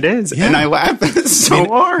sometimes it is. Yeah. And I laugh so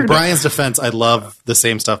hard. Brian's defense, I love the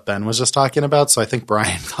same stuff Ben was just talking about. So I think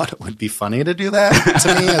Brian thought it would be funny to do that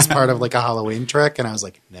to me as part of like a Halloween trick. And I was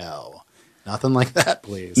like, no, nothing like that,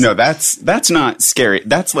 please. No, that's not scary.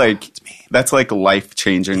 That's like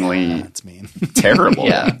life-changingly That's mean. terrible.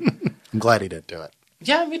 Yeah. I'm glad he didn't do it.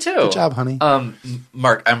 Yeah, me too. Good job, honey.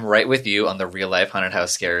 Mark, I'm right with you on the real life haunted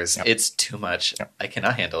house scares. Yep. It's too much. Yep. I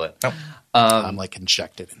cannot handle it. Nope. I'm like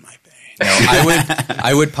injected in my vein. No,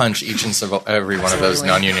 I would punch each and every one of those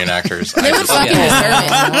non-union actors. They would fucking deserve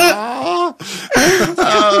it.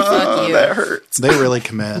 Fuck you. That hurts. They really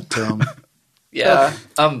commit to him. Yeah.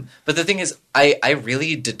 But the thing is, I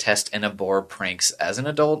really detest and abhor pranks as an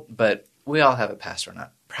adult, but we all have a past we're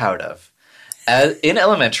not proud of. In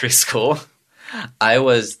elementary school, I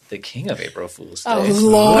was the king of April Fool's Day. Oh,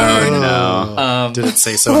 Lord. Oh, no. Did it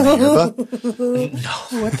say so in the yearbook?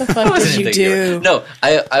 What the fuck did you do? No,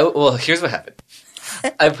 well, here's what happened.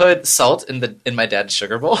 I put salt in my dad's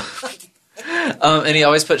sugar bowl. And he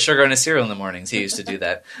always put sugar on his cereal in the mornings. He used to do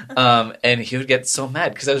that. And he would get so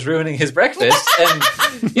mad because I was ruining his breakfast. And,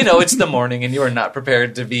 it's the morning and you are not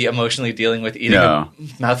prepared to be emotionally dealing with eating a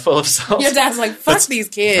mouthful of salt. Your dad's like, fuck these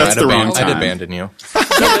kids. That's the wrong I'd time. abandon you.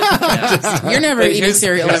 You're never eating Here's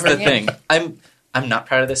cereal the ever again. thing. I'm not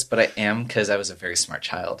proud of this, but I am because I was a very smart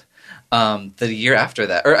child. The year after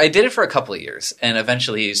that, or I did it for a couple of years, and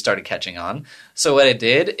eventually started catching on. So what I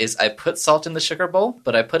did is I put salt in the sugar bowl,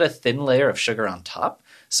 but I put a thin layer of sugar on top.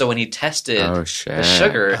 So when he tested the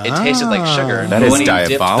sugar, it tasted like sugar. That But is when he dipped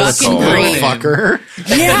diabolical. the spoon in- Fucker.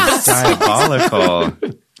 Yes. Diabolical.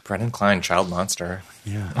 Brendan Klein, child monster.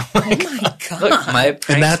 Oh my god. Look, my pranks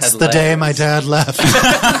And that's had the day legs. my dad left.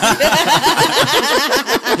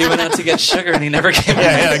 He went out to get sugar and he never came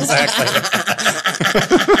back. Yeah, exactly.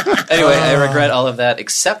 Anyway, I regret all of that,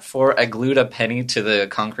 except for I glued a penny to the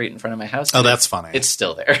concrete in front of my house. Oh, that's funny. It's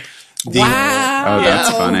still there. Wow. Oh, that's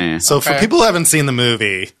funny. So for people who haven't seen the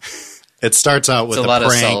movie, it starts out with It's a a lot of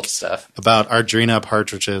prank salt stuff. about Ardrina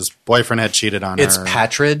Partridge's boyfriend had cheated on It's her.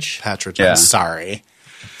 Patridge. Patridge. Yeah. I'm sorry.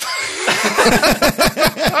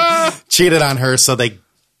 Cheated on her, so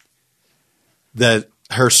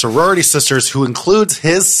her sorority sisters, who includes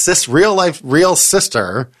his real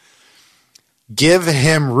sister, give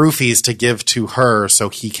him roofies to give to her so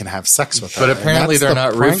he can have sex with her. But And apparently that's they're the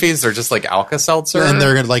not prank. roofies. They're just like Alka-Seltzer. And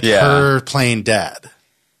they're like Yeah. her playing dead.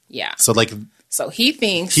 Yeah. So like So he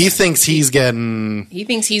thinks he's getting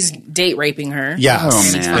he's date raping her. yes. Oh,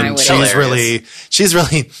 And he's man. fine And with it. she's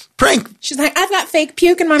really prank. She's like, I've got fake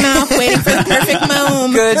puke in my mouth waiting for the perfect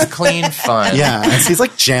moment. good, clean fun. Yeah, and he's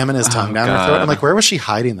like jamming his tongue down her throat. God. I'm like, where was she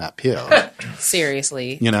hiding that puke?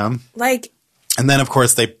 Seriously. You know? Like, And then of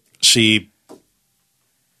course she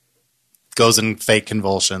goes in fake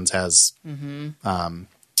convulsions, has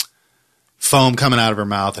foam coming out of her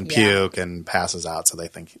mouth and Yeah. puke, and passes out. So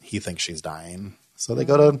he thinks she's dying. So they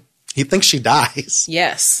go to. He thinks she dies.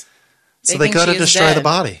 yes. So they think go to she is destroy the dead.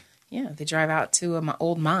 body, Yeah, they drive out to an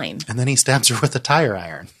old mine. and then he stabs her with a tire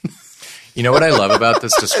iron. You know what I love about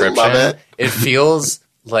this description? love it. It feels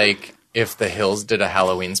like if the Hills did a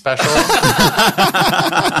Halloween special.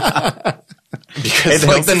 Because Hey, the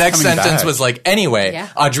like Hills the is next coming sentence back. was like, anyway, Yeah.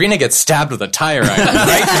 Audrina gets stabbed with a tire iron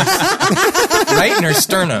right in her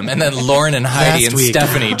sternum, and then Lauren and Heidi Last and week.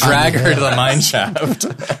 Stephanie drag her to the mine shaft.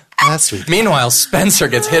 Last week. Meanwhile, Spencer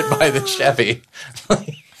gets hit by the Chevy.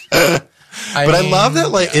 But I love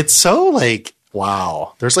that, like, it's so, like,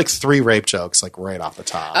 wow. There's, like, 3 rape jokes, like, right off the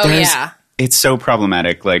top. Oh, There's- yeah. It's so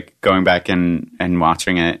problematic, like going back and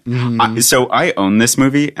watching it. So I own this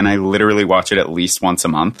movie, and I literally watch it at least once a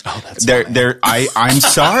month. Oh, that's I'm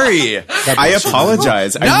sorry. I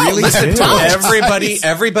apologize. I really listen, do.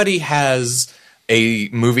 everybody has a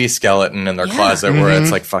movie skeleton in their Yeah. closet where it's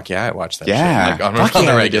like, fuck yeah, I watch that Yeah. shit. Like, Fuck on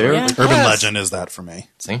the yeah, regular. Yeah. Urban Legend is that for me.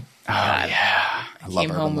 See? I love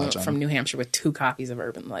Came Urban home Legend. from New Hampshire with 2 copies of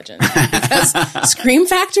Urban Legend. Because Scream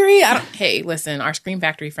Factory, hey, listen, our Scream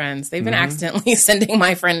Factory friends, they've been accidentally sending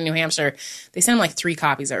my friend in New Hampshire, they sent him like 3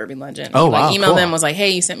 copies of Urban Legend. Oh, He, like, wow, emailed cool. them, was like, hey,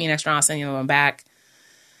 you sent me an extra, I'll send you one back.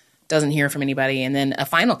 Doesn't hear from anybody, and then a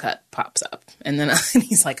Final Cut pops up. And then and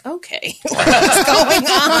he's like, okay, what's going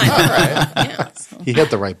on? Yeah, so. He hit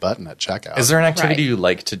the right button at checkout. Is there an activity Right. you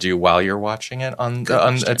like to do while you're watching it on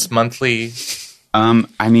its monthly?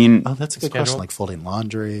 I mean, Oh, that's a good Schedule? question. Like folding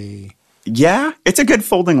laundry. yeah, it's a good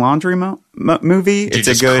folding laundry movie. Do you It's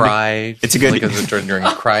just a good cry? It's a good. Like, is it during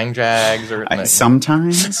crying jags or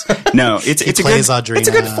Sometimes no, it's a plays good. It's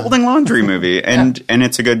a good Audrina. folding laundry movie, and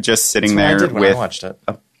it's a good just sitting That's what I there did when I with. watched it.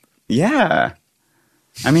 Yeah,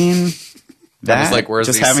 I mean that. was like, where's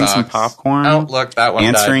just these having some socks? popcorn. Oh, look, that one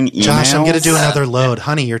answering died. emails. Josh, I'm going to do another load.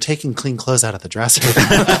 Honey, you're taking clean clothes out of the dresser.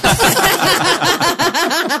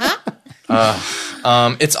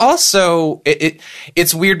 It's also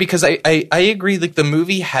it's weird because I agree. Like the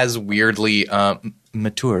movie has weirdly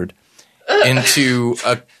matured into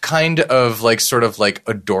a kind of like sort of like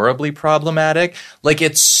adorably problematic. Like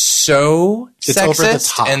it's so It's over the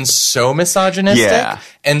sexist top. and so misogynistic. Yeah.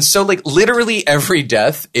 And so like literally every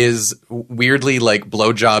death is weirdly like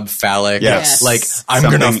blowjob phallic. Yes. Like I'm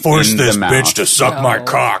Something gonna force in this the bitch mouth. to suck my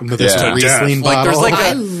cock. With this Yeah. Riesling Like, there's bottle. like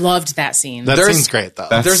I loved that scene. that there's- seems great, though.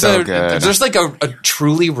 That's There's so good. there's like a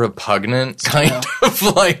truly repugnant kind of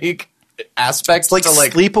like aspect like to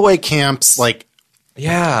like sleepaway camps, like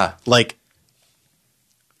rich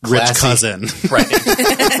rich cousin. right?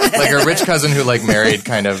 Like a rich cousin who like married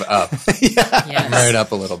kind of up, Yes. married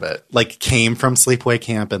up a little bit. Like came from sleepaway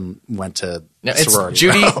camp and went to No, it's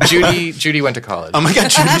sorority. Judy went to college. Oh my God,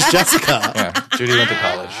 Judy's Jessica. Yeah, Judy went to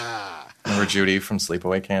college. Remember Judy from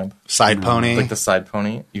Sleepaway Camp? Side pony. Like the side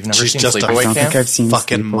pony. You've never She's seen just a Sleepaway I don't Camp? think I've seen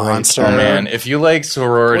fucking Sleepaway monster. Oh man, if you like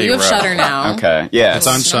sorority, Well, you have Row- Shudder now. Okay, yeah, It's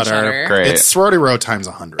on It's on Shudder. Shudder. Great. It's sorority row times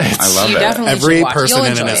 100. I love You it. definitely Every should watch. person You'll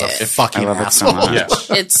in it enjoy is a it. fucking I love it so asshole. much.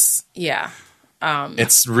 Yeah. It's, yeah.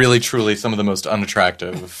 It's really, truly some of the most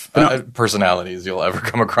unattractive personalities you'll ever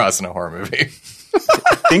come across in a horror movie.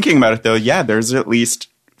 Thinking about it, though, yeah, there's at least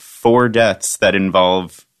 4 deaths that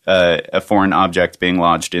involve a foreign object being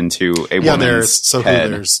lodged into a woman's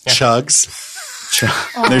head. There's Chugs.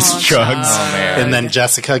 There's Chugs. Oh, man. And then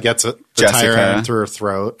Jessica gets the tire iron through her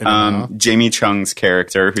throat. Jamie Chung's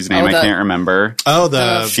character, whose name I can't remember.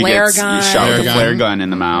 the She flare gets gun. shot with a flare gun in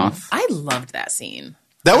the mouth. I loved that scene.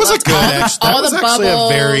 That was a good, that All was the actually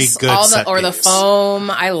bubbles, a very good all set the piece.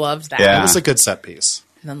 foam. I loved that. Yeah. That was a good set piece.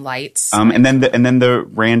 And then lights. And then the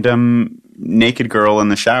random naked girl in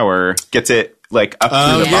the shower gets it like up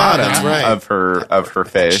through the bottom right. of her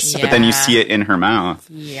face, but then you see it in her mouth.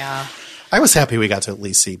 Yeah. I was happy we got to at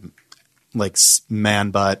least see like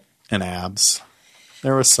man butt and abs.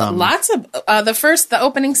 There was some Lots of the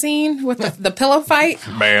opening scene with the pillow fight.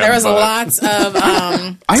 Man there was butt. lots of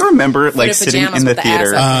I remember like sitting in the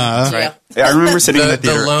theater. Yeah. I remember sitting in the The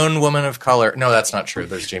theater. lone woman of color. No, that's not true.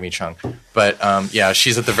 There's Jamie Chung. But yeah,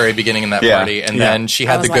 she's at the very beginning in that party, and then she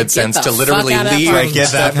I had was the like, good get sense the to literally fuck out of leave. that party.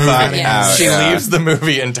 Get that fuck out. She Yeah. leaves the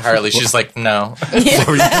movie entirely. She's like, no. what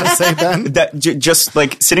were you going to say, Ben? That just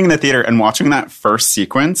like sitting in the theater and watching that first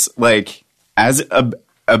sequence, like as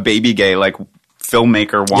a baby gay like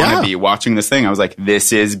filmmaker wannabe watching this thing, I was like,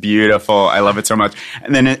 this is beautiful. I love it so much.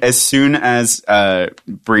 And then as soon as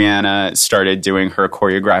Brianna started doing her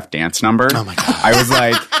choreographed dance number, Oh my God. I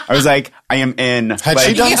was like, I am in. Had like,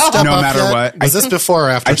 she done Step no Up matter yet? what? Was this before or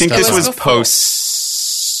after I think Step this Up? was before.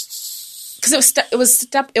 post. Because it was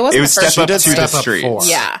step. It It wasn't was the first Step Up did to the Step Up Streets. 4.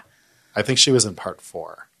 Yeah. I think she was in part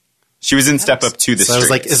 4. She was in Step Up to the So I Streets. was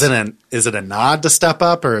like, is it a nod to Step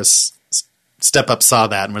Up, or is Step Up saw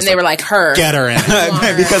that and was And they were like, her. get her in?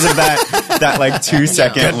 because of that like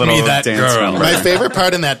 2-second little that dance girl. number. My favorite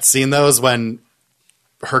part in that scene, though, is when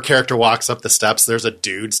her character walks up the steps. There's a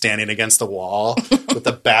dude standing against the wall with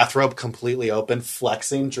the bathrobe completely open,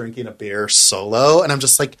 flexing, drinking a beer solo. And I'm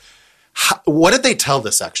just like, what did they tell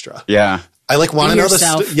this extra? Yeah, I like want to know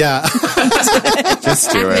yourself. this. Yeah,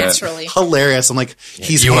 just do it. Naturally. hilarious. I'm like,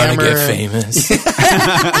 he's You want to hammered. get famous?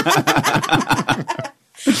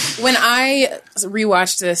 When I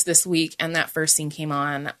rewatched this week and that first scene came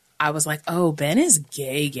on, I was like, oh, Ben is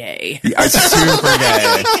gay. I'm super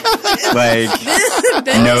gay. Like,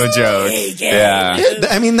 no joke. Yeah.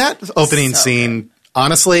 I mean, that opening scene,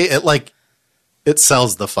 honestly, it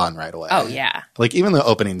sells the fun right away. Oh, yeah. Like, even the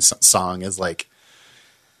opening song is like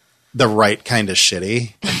the right kind of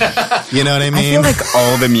shitty. You know what I mean? I feel like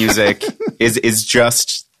all the music is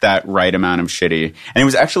just that right amount of shitty. And it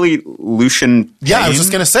was actually Lucian yeah, I was Payne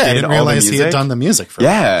just going to say, I did didn't all the realize he had music. done the music for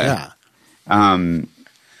Yeah. it. Yeah.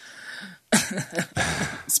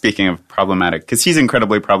 Speaking of problematic, because he's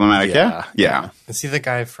incredibly problematic. Yeah. Is he the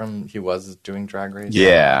guy from he was doing Drag Race?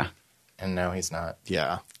 Yeah. And now he's not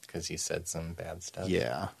Yeah. because he said some bad stuff.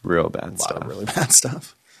 Yeah. Real bad A lot stuff. of really bad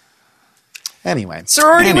stuff. Anyway.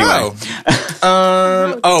 Sorority Row.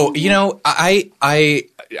 Oh, you know, I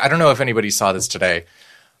don't know if anybody saw this today,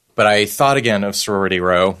 but I thought again of Sorority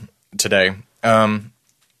Row today.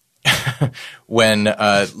 When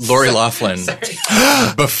Lori Loughlin,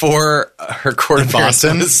 before her court appearance,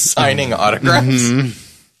 Boston? was signing autographs.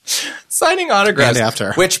 Signing autographs. And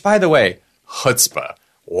after. Which, by the way, chutzpah.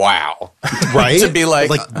 Wow. Right? To be like,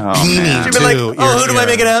 beaming to be like, too. oh, who do I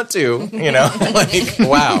make it out to? You know, like,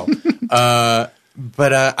 wow.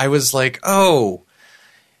 But I was like, oh,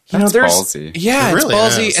 you know, That's there's ballsy. Yeah, It it's really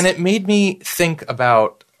ballsy, is. and it made me think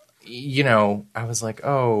about, you know, I was like,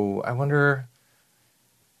 oh, I wonder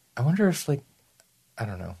if like, I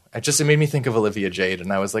don't know. It made me think of Olivia Jade,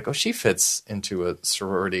 and I was like, oh, she fits into a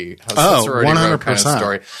sorority row 100%. kind of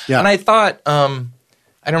story. Yeah. And I thought,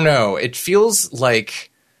 I don't know, it feels like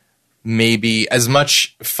maybe as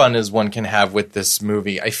much fun as one can have with this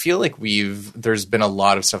movie, I feel like there's been a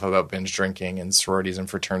lot of stuff about binge drinking and sororities and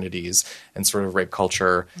fraternities and sort of rape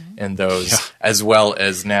culture and those, as well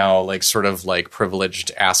as now like sort of like privileged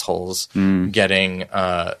assholes getting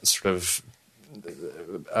sort of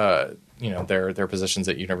you know, their positions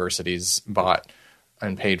at universities bought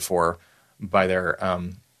and paid for by their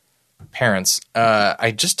parents.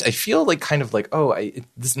 I feel like kind of like, oh,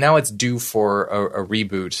 now it's due for a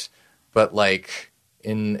reboot, but like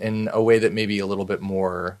in a way that maybe a little bit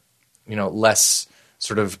more, you know, less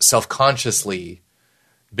sort of self-consciously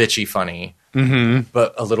bitchy funny,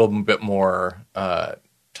 but a little bit more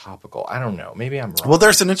topical. I don't know. Maybe I'm wrong. Well,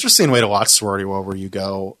 there's an interesting way to watch Sorority Row where you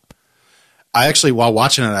go. I actually, while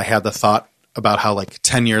watching it, I had the thought about how like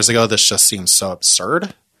 10 years ago, this just seems so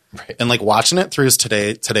absurd. Right. And like watching it through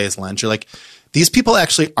today's lens, you're like, these people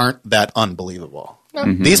actually aren't that unbelievable.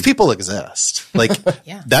 These people exist. Like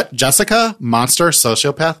Yeah. that Jessica, monster,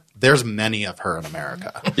 sociopath, there's many of her in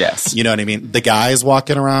America. Yes. You know what I mean? The guy's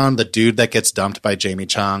walking around, the dude that gets dumped by Jamie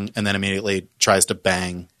Chung and then immediately tries to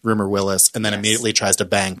bang Rumor Willis and then immediately tries to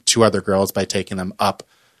bang 2 other girls by taking them up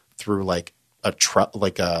through like a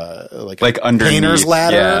like underneath, painter's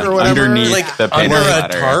ladder or whatever. underneath Like the under painter's a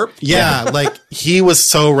ladder. tarp. Yeah, like he was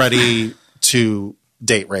so ready to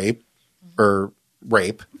date rape or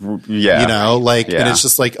rape. Yeah, You know, like, and Yeah. it's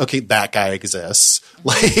just like, okay, that guy exists.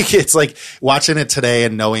 Like, it's like watching it today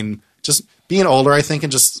and knowing, just being older, I think,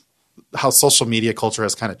 and just how social media culture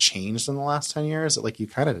has kind of changed in the last 10 years. Like,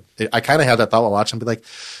 I kind of had that thought while watching, be like,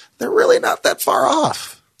 they're really not that far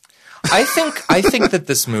off. I think that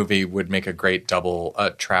this movie would make a great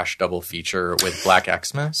trash double feature with Black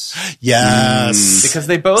Xmas. Yes. Because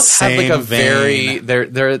they both have like a Same very vein.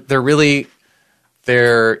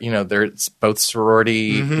 they're both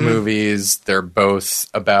sorority movies. They're both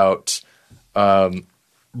about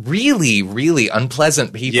really, really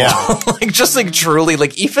unpleasant people. Yeah. Like just like truly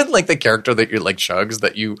like even like the character that you're like Chugs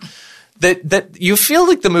that you feel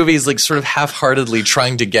like the movie is like sort of half-heartedly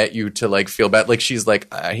trying to get you to like feel bad. Like she's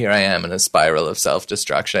like, here I am in a spiral of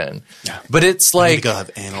self-destruction. Yeah. But it's I need like to go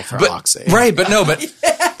have anal for but, Oxy. right, but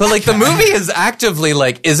like the movie is actively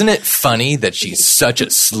like, isn't it funny that she's such a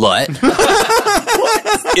slut?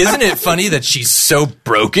 Isn't it funny that she's so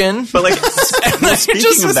broken? But like,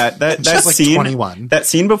 speaking of that She's like scene, 21. that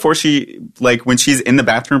scene before she, like when she's in the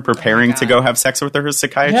bathroom preparing to go have sex with her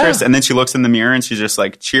psychiatrist, Yeah. and then she looks in the mirror and she's just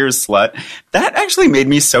like, "Cheers, slut." That actually made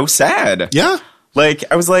me so sad. Yeah. Like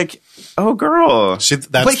I was like, "Oh, girl." That's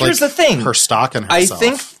But here's the thing. Her stalking I herself.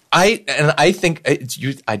 think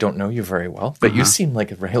I don't know you very well, but you seem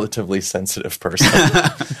like a relatively sensitive person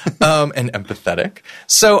and empathetic.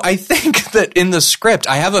 So I think that in the script,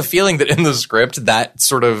 I have a feeling that in the script, that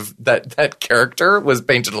sort of that character was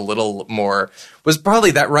painted a little more.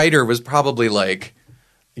 That writer was probably like,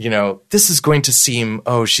 you know, this is going to seem,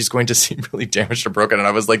 she's going to seem really damaged or broken. And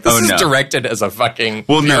I was like, this is directed as a fucking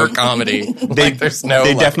pure comedy. Like, there's no.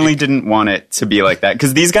 They like, definitely didn't want it to be like that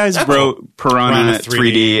because these guys wrote Piranha Piranha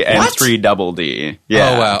 3D and What? 3 Double D. Yeah.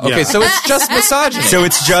 Oh, wow. Okay, Yeah. so it's just misogyny. So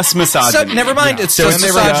it's just So misogyny. never mind. It's So just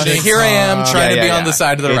it's misogyny. just- Here I am trying to be on yeah. the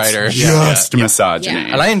side of the It's writer. Just misogyny.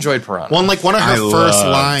 Yeah. And I enjoyed Piranha. Well, and like one of I her first loved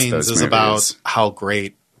lines those is movies. about how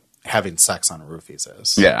great having sex on roofies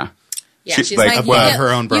is. Yeah. Yeah, She- she's like, like, well, you get, her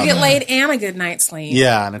own you brother. get laid and a good night's sleep.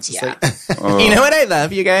 Yeah, and it's just Yeah. like you know what I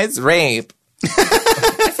love, you guys? Rape.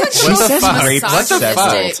 What the fuck? rape What the several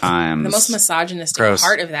fuck? times. The most misogynistic Gross.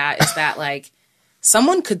 part of that is that like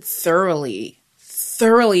someone could thoroughly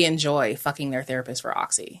enjoy fucking their therapist for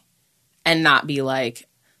Oxy and not be like,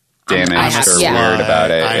 damaged I have- or yeah. weird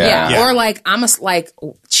about it. yeah, Yeah. or like like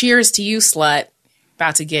cheers to you, slut,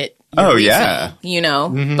 about to get your Oh, refill, yeah. you know,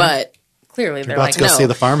 but clearly they're about like, to go no, see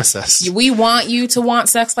the pharmacist. we want you to want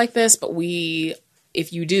sex like this, but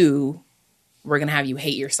if you do, we're gonna have you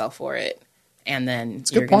hate yourself for it, and then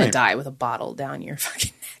you're gonna point. die with a bottle down your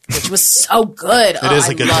fucking neck, which was so good. It is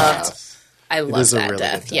a good death. I love is a that really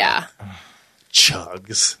death. good Yeah,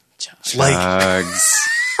 Chugs. Like, Bugs.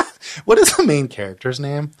 what is the main character's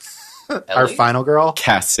name? Our Ellie? final girl?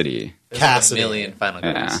 Cassidy. There's Cassidy. a million Final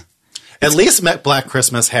Girls. Yeah. At least Black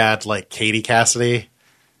Christmas had like Katie Cassidy.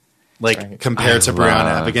 Like compared to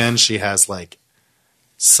Brianna Evigan, she has like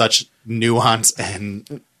such nuance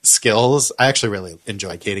and skills. I actually really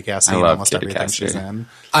enjoy Katie Cassidy I in love almost Katie everything Cassidy. she's in.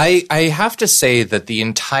 I have to say that the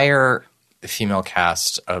entire female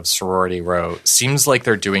cast of Sorority Row seems like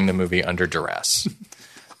they're doing the movie under duress.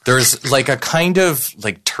 There's like a kind of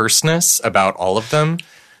like terseness about all of them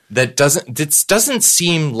that doesn't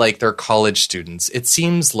seem like they're college students. It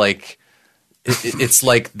seems like it's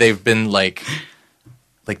like they've been like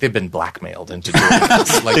they've been blackmailed into doing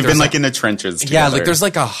this. Like They've there's been like in the trenches together. yeah, like there's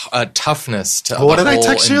like a toughness to What the did I whole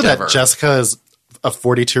text you? endeavor. That Jessica is a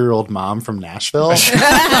 42-year-old mom from Nashville?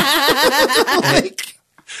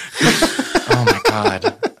 Oh my god.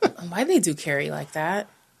 why'd they do Carrie like that?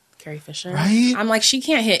 Carrie Fisher, Right? I'm like, she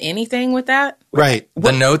can't hit anything with that. Right.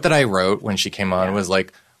 The note that I wrote when she came on was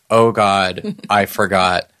like, "Oh God, I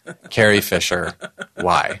forgot Carrie Fisher.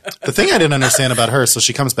 Why?" The thing I didn't understand about her, so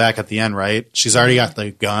she comes back at the end, right? She's already got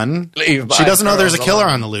the gun. Leave my She doesn't know there's a girls killer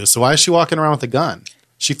alone. on the loose, so why is she walking around with a gun?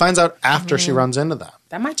 She finds out after she runs into them.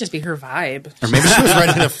 That might just be her vibe. Or maybe she was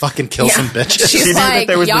ready to fucking kill some bitches. She's knew that like,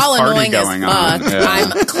 there was this y'all party annoying as going fuck. on. Yeah.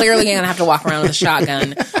 I'm clearly gonna have to walk around with a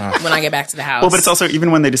shotgun when I get back to the house. Well, but it's also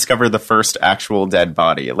even when they discover the first actual dead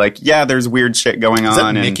body. Like, yeah, there's weird shit going Is that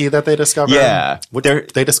on. Mickey that they discover? Yeah.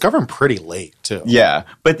 They discover him pretty late, too. Yeah,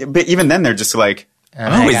 but even then they're just like,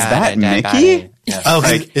 Oh, is that Mickey? Yeah. Oh,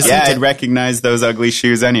 Like, is he yeah, dead? I'd recognize those ugly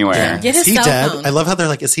shoes anywhere. Get Is his he cell dead? phone. I love how they're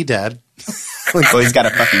like, is he dead? Well, he's got a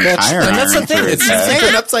fucking tire And that's the iron thing, through it's his the head. thing.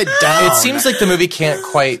 Hanging upside down. It seems like the movie can't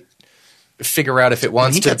quite figure out if it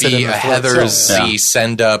wants He to gets it be in a the throat, Heather's too. the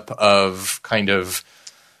send up of kind of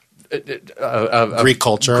Greek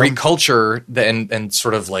culture. Greek culture, and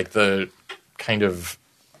sort of like the kind of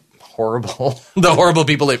horrible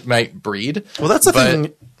people it might breed. Well, that's the But-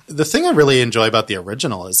 thing. The thing I really enjoy about the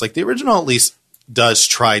original is like the original at least does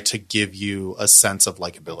try to give you a sense of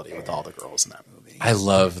likability with all the girls in that movie. I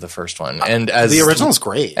love the first one, and as The original's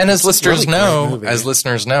great. And as It's a listeners really great know,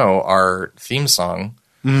 movie. our theme song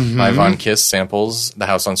Mm-hmm. by Von Kiss samples "The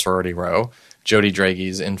House on Sorority Row," Jody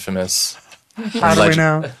Drage's infamous. How do we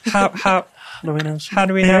know? How do we know? How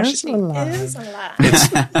do we know?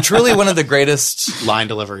 It's truly one of the greatest line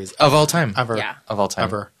deliveries of all time. ever. Yeah. Of all time.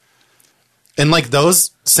 Ever. And like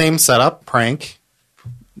those same setup prank,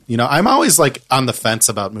 you know, I'm always like on the fence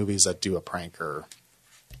about movies that do a prank or,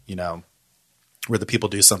 you know, where the people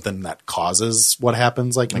do something that causes what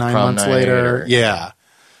happens like 9 prom months night later. or- Yeah.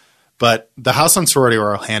 But the House on Sorority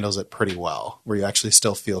Row handles it pretty well, where you actually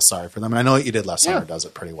still feel sorry for them. And I know What You Did Last Summer does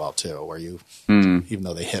it pretty well too, where you, even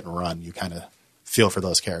though they hit and run, you kind of feel for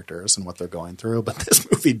those characters and what they're going through. But this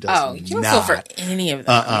movie does Oh, you don't not. feel for any of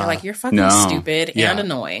them. You're like, you're fucking No. stupid Yeah. and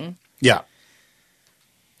annoying. Yeah.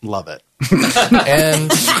 Love it.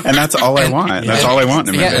 And And that's all I want. That's all I want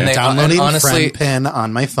in a Yeah, movie. and they- Downloading honestly- friend pin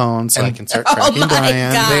on my phone so I and- can start tracking my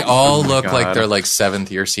Brian. God. they all look God. like they're like 7th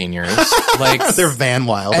year seniors. Like They're Van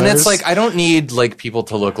Wilders. and it's like I don't need like people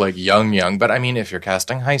to look like young, but I mean if you're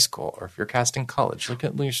casting high school or if you're casting college, look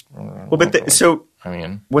at least. Well, but so I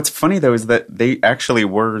mean, what's funny though is that they actually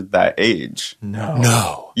were that age.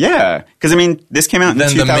 no. Yeah, because I mean, this came out in then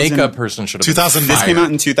the 2000 makeup person should have 2009. This came out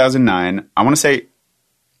in 2009. I want to say,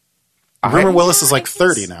 Rumor Willis is like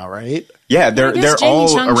 30 now, right? yeah, they're guess Jamie all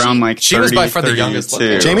Chung, around like 30, she was by far the youngest 32.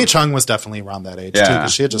 looking. Jamie Chung was definitely around that age too, Yeah.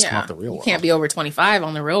 because she had just come Yeah. off the real You world. can't be over 25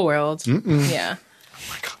 on the real world. Yeah.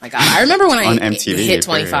 Oh my God. I remember when On I MTV, hit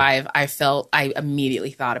 25, I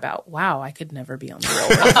immediately thought about, wow, I could never be on the real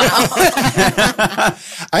world.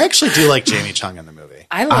 I actually do like Jamie Chung in the movie.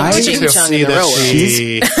 I love I Jamie do Chung See in the that real world.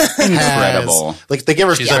 she Incredible. has, like they give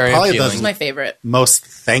her She's the, very probably appealing. the She's my favorite. most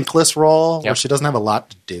thankless role where Yep. she doesn't have a lot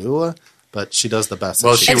to do, but she does the best.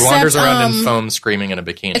 well, that she can. wanders around Except, in foam screaming in a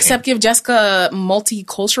bikini. Except give Jessica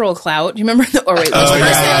multicultural clout. Do you remember? The first thing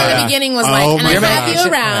yeah. in the beginning was Oh like, and my I God. have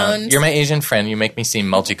you around. You're my Asian friend. You make me seem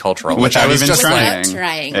multicultural, which Without I was even just trying. like,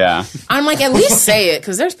 Trying. Yeah. I'm like, at least say it,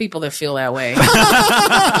 because there's people that feel that way.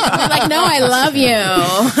 I'm like, no, I love you.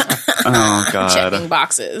 Oh God. Checking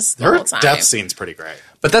boxes the Her whole time. death scene's pretty great.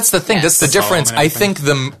 But that's the thing. Yes. That's the difference. Solomon I and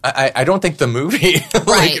think I don't think the movie like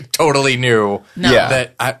Right. totally knew No. Yeah.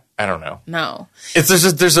 that. I don't know. No.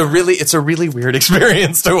 It's a really weird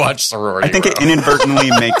experience to watch Sorority I think Row. it inadvertently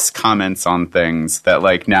makes comments on things that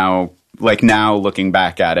like now looking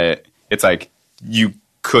back at it, it's like you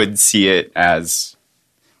could see it as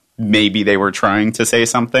maybe they were trying to say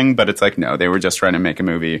something, but it's like no, they were just trying to make a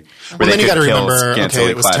movie where Well, they then you could got to kill remember, okay,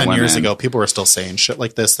 scantily it was clad 10 years women. ago. People were still saying shit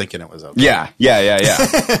like this, thinking it was okay. Yeah.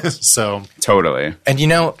 So Totally. And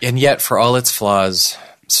and yet for all its flaws,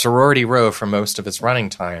 Sorority Row for most of its running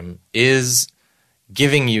time is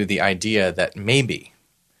giving you the idea that maybe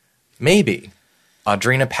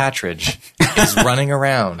Audrina Patridge is running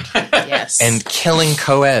around Yes. and killing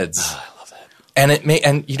co-eds. I love it.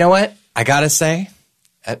 And you know what? I gotta say,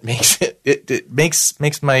 it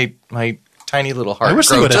makes my tiny little heart I wish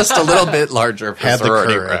they grow would've just a little bit larger for had the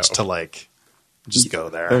Sorority courage Row. to like just go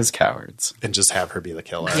there Those cowards. and just have her be the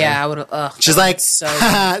killer. yeah, I would have. She's like, so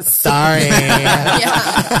sorry.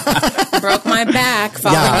 yeah. Broke my back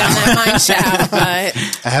falling Yeah. down that mine shaft,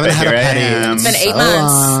 but I haven't had a here I penny am. in it's been 8 so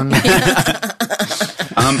months.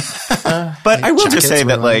 long. But I will just jackets say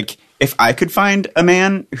that were like if I could find a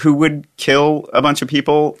man who would kill a bunch of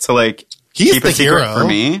people to like He's keep the a secret hero. for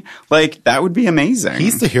me, like that would be amazing.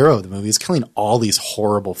 He's the hero of the movie. He's killing all these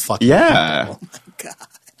horrible fucking Yeah. people.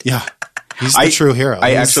 Yeah. He's the true hero.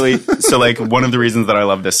 I He's- actually so like one of the reasons that I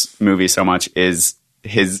love this movie so much is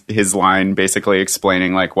his line basically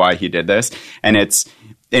explaining like why he did this, and it's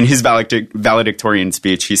in his valedictorian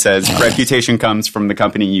speech. He says, "Reputation comes from the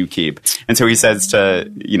company you keep," and so he says to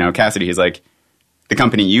Cassidy, he's like, "The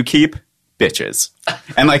company you keep, bitches,"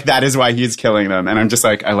 and like that is why he's killing them. And I'm just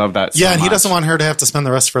like, I love that. So Yeah, and he much. doesn't want her to have to spend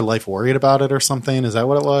the rest of her life worried about it or something. Is that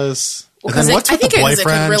what it was? Well, and then 'cause what's I with the think it was- it could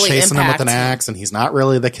boyfriend really chasing him with an impact- axe and he's not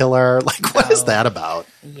really the killer? Like, what is that about?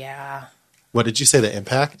 Yeah. What did you say, the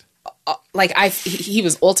impact? he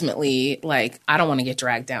was ultimately like, I don't want to get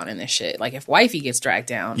dragged down in this shit. Like if wifey gets dragged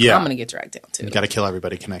down, Yeah. I'm gonna get dragged down too. You got to kill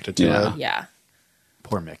everybody connected to Yeah. it. Yeah.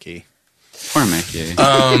 Poor Mickey. Poor Mickey.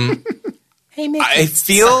 Hey, Mickey. I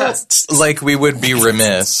feel like we would be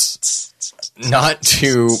remiss not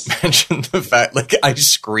to mention the fact, like, I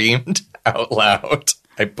screamed out loud.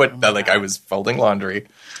 I put that, like, I was folding laundry,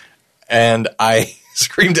 and I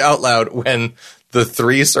screamed out loud when the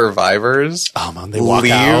 3 survivors Oh, man, they walk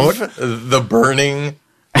leave out. the burning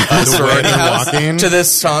sorority they're house walking. to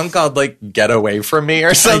this song called, like, Get Away From Me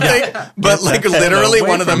or something. But, like, literally away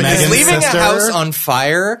one of them from is Megan's leaving sister. a house on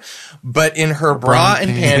fire, but in her bra and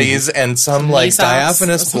panties and some, like, knee socks.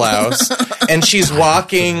 diaphanous blouse. And she's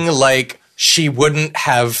walking like she wouldn't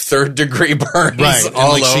have 3rd-degree burns Right. And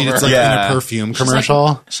all like over. it's like Yeah. in a perfume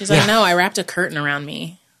commercial. She's like, no, I wrapped a curtain around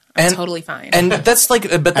me. I'm And- totally fine. And that's like,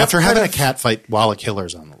 but that's After part having a of- cat fight while a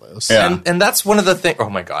killer's on the loose. Yeah. and that's one of the things. Oh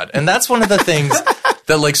my god! And that's one of the things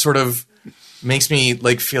that like sort of makes me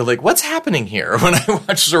like feel like what's happening here when I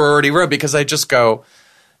watch Sorority Row, because I just go,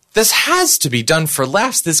 this has to be done for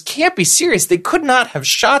laughs. This can't be serious. They could not have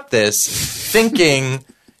shot this thinking,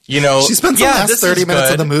 you know, She spends the yeah, last this 30 is minutes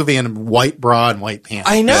good. of the movie in white bra and white pants.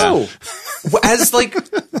 I know. As like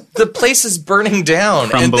the place is burning down,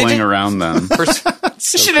 Crumbling and they around them.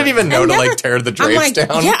 she didn't even know to like tear the I'm drapes like,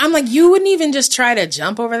 down. yeah, I'm like, you wouldn't even just try to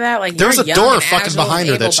jump over that. Like, There was you're a young door and fucking agile behind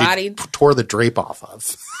her and that she able-bodied. tore the drape off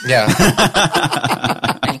of. Yeah.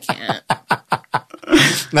 I can't.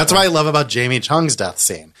 And that's what I love about Jamie Chung's death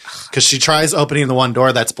scene. Because she tries opening the one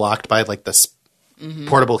door that's blocked by like this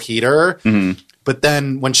portable heater. But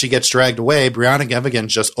then when she gets dragged away, Brianna Gevigan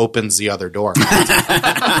just opens the other door.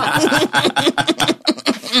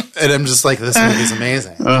 And I'm just like, this movie's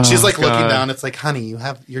amazing. And she's like looking down. It's like, honey,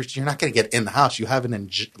 you're not going to get in the house. You have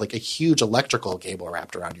like a huge electrical cable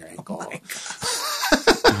wrapped around your ankle.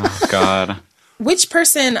 Oh, God. Which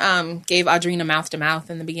person gave Audrina mouth to mouth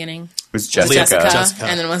in the beginning? It was Jessica. Jessica.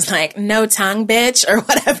 And then was like, "No tongue, bitch," or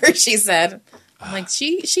whatever she said. I'm like,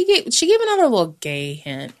 she gave another little gay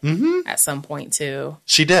hint at some point too.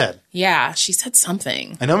 She did. Yeah, she said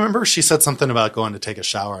something. I know. Remember, she said something about going to take a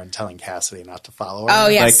shower and telling Cassidy not to follow her. Oh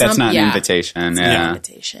yeah, Like, that's not an invitation. It's not Yeah. an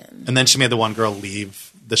invitation. And then she made the one girl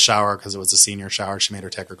leave the shower because it was a senior shower. She made her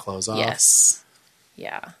take her clothes off. Yes.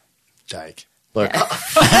 Yeah. Dyke. Look,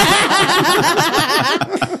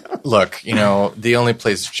 look, you know, the only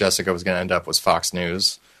place Jessica was going to end up was Fox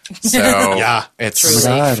News. So Yeah. it's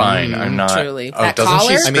Truly. fine. I'm not. Truly. Oh, That doesn't collar?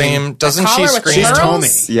 she I scream? mean, doesn't that she collar with scream? She's pearls?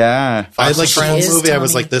 Tommy. Yeah. I had like Fox the whole Friends. movie. I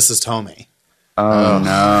was Tommy. like, "This is Tommy." Oh, no.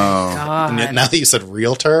 God. And yet, now that you said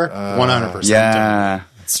realtor, 100%. Yeah.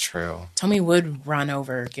 It's true. Tommy would run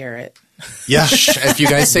over Garrett. Yeah. If you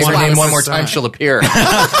guys say her name one more time, she'll appear.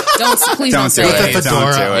 Please Don't do say it. With the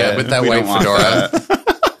Don't fedora. do it. Yeah, with that We white don't want fedora.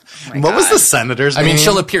 that. What was the senator's I name? mean,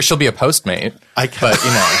 she'll appear. She'll be a postmate,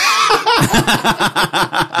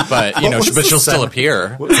 but you know, was but the she'll still sen-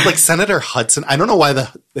 appear. like Senator Hudson. I don't know why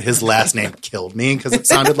his last name killed me because it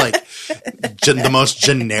sounded like the most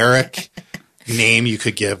generic name you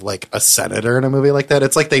could give like a senator in a movie like that.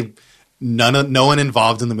 It's like no one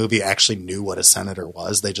involved in the movie actually knew what a senator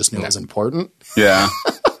was. They just knew it was important. Yeah.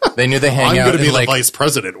 They knew they I'm hang going out to be in the like vice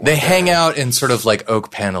president. one they day. hang out in sort of like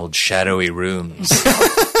oak paneled, shadowy rooms.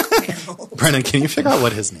 Brennan, can you figure out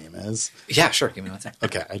what his name is? Yeah, sure. Give me one second.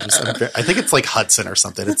 Okay, I think it's like Hudson or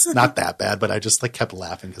something. It's not that bad, but I just like kept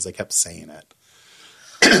laughing because I kept saying it.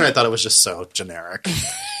 And I thought it was just so generic.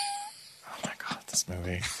 Oh my god, this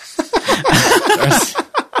movie.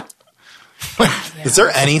 Is there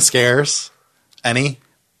any scares? Any?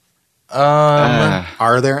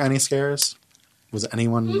 Are there any scares? Was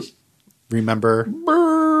anyone remember?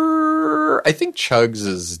 I think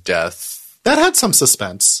Chugs' death. That had some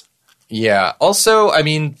suspense. Yeah. Also, I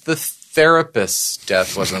mean, the therapist's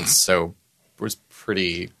death was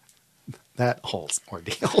pretty. That whole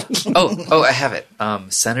ordeal. Oh, I have it.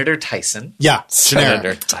 Senator Tyson. Yeah, Senator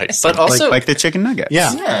generic. Tyson. But also, like the chicken nugget.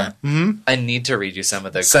 Yeah. I need to read you some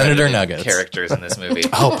of the Senator credited Nuggets. characters in this movie.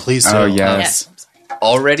 Oh, please do. Oh, yes.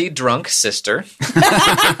 Already drunk sister.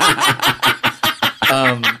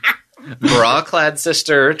 Bra-clad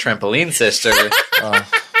sister, trampoline sister,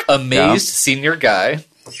 amazed senior guy,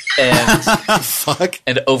 and Fuck.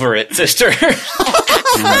 and over it sister.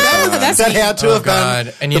 That's That had to have God.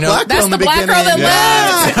 been And you the know- black girl That's in the the black beginning. girl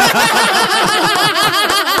that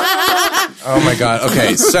Oh my god.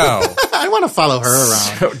 Okay, so I want to follow her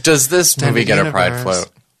around. does this movie get a pride universe.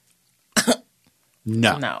 float?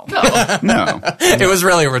 No. No. No. It was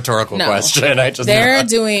really a rhetorical No. question. I just They're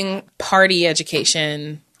doing party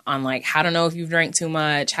education on like how to know if you've drank too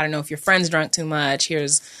much, how to know if your friends drunk too much.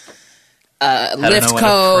 Here's lift know when a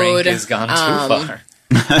code. prank has gone too far.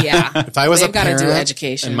 Yeah. If I was They've a gotta parent do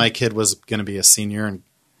education. and my kid was going to be a senior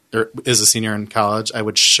or is a senior in college, I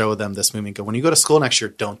would show them this movie and go, when you go to school next year,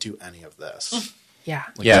 don't do any of this. Yeah.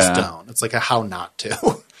 Like, Yeah. just don't. It's like a how not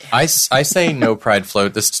to. I say no pride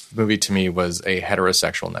float. This movie to me was a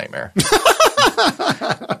heterosexual nightmare.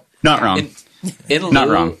 Not wrong. In Not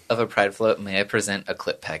lieu wrong. of a pride float, may I present a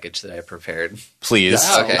clip package that I prepared? Please.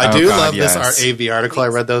 Okay. I do God, love yes. this. Our AV article I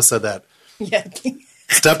read, though, said that Yeah.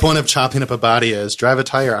 step one of chopping up a body is drive a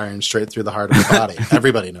tire iron straight through the heart of the body.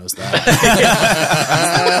 Everybody knows that.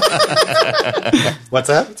 What's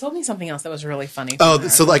that? You told me something else that was really funny. Oh,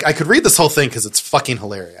 so like I could read this whole thing because it's fucking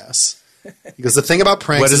hilarious. Because the thing about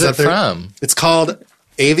pranks What is it that they're- from? It's called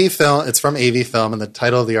AV Film. It's from AV Film, and the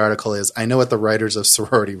title of the article is "I Know What the Writers of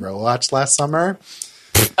Sorority Row watched last summer."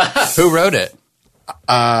 Who wrote it?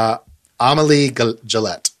 Amelie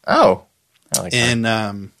Gillette. Oh. I like that.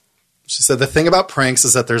 And she said, the thing about pranks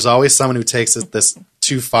is that there's always someone who takes this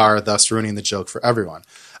too far, thus ruining the joke for everyone.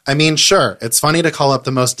 I mean, sure, it's funny to call up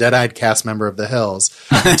the most dead-eyed cast member of The Hills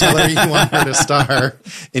and tell her you want her to star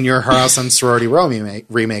in your House on Sorority Row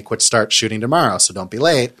remake, which starts shooting tomorrow, so don't be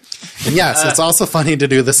late. And yes, it's also funny to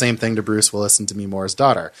do the same thing to Bruce Willis and Demi Moore's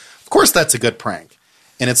daughter. Of course, that's a good prank.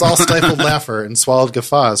 And it's all stifled laughter and swallowed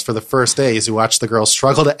guffaws for the first days who watch the girls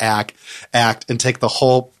struggle to act, and take the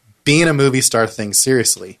whole being a movie star thing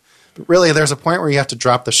seriously. But really, there's a point where you have to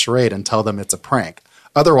drop the charade and tell them it's a prank.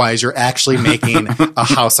 Otherwise, you're actually making a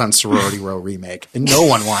House on Sorority Row remake, and no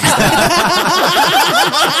one wants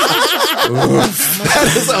that.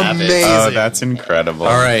 That is amazing. Oh, that's incredible.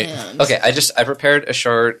 All right. Okay, I prepared a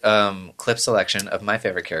short clip selection of my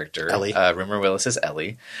favorite character, Ellie. Rumor Willis's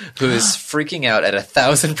Ellie, who is freaking out at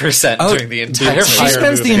 1,000% during the entire movie. She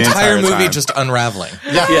spends the movie. entire The entire movie time. just unraveling.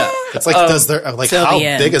 Yeah. It's like, does there like till how the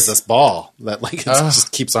end. big is this ball that like it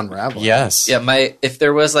just keeps unraveling? Yes. Yeah, if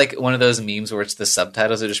there was like one of those memes where it's the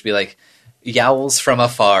subtitles, it would just be like "yowls from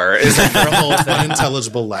afar" is like her whole thing.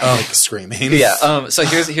 Unintelligible, like screaming. Yeah. So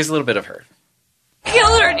here's a little bit of her.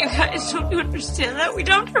 Kill her, and you guys don't understand that. We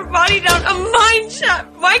dumped her body down a mine shaft.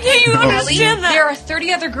 Why can't you understand that? There are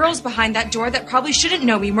 30 other girls behind that door that probably shouldn't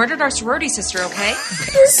know we murdered our sorority sister, okay?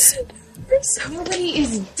 Somebody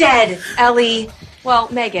is dead, Ellie. Well,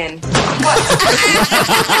 Megan. I'm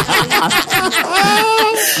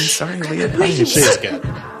sorry, Leah. She's good.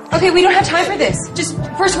 Okay, we don't have time for this. Just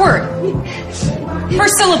first word.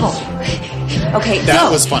 First syllable. Okay, That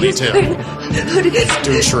go. was funny too.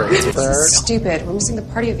 Doing charades with her. Stupid. We're missing the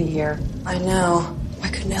party of the year. I know. Why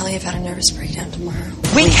couldn't Ellie have had a nervous breakdown tomorrow?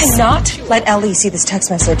 We cannot let Ellie see this text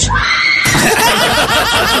message.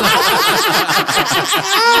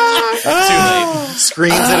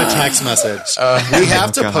 Screams at a text message. We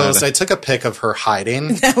have to God. post. I took a pic of her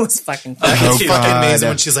hiding. That was fucking funny. It's fucking God. amazing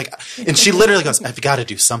when she's like, and she literally goes, "I've got to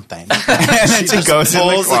do something." And then she goes in the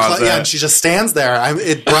pulls closet. yeah, and she just stands there.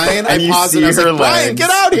 Brian, I And you paused see and I was her like, "Brian, legs. get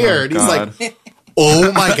out here!" Oh, and he's God. like,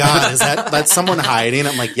 "Oh my God, is that's someone hiding?"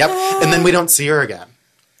 I'm like, "Yep." And then we don't see her again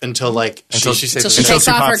until Until she says Until she Until takes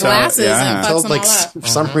she off her pops out, glasses yeah. and until fucks them like all up. for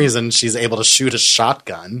some reason she's able to shoot a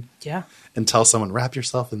shotgun Yeah. and tell someone, "Wrap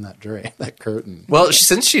yourself in that that curtain." Well,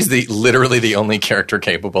 since she's literally the only character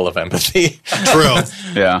capable of empathy, True,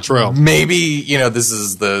 Yeah. true. maybe, this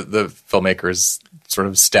is the filmmaker's sort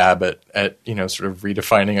of stab at sort of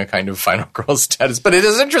redefining a kind of final girl status. But it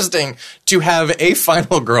is interesting to have a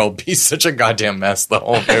final girl be such a goddamn mess the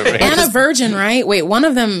whole movie. And a virgin, right? Wait, one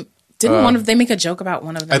of them didn't they make a joke about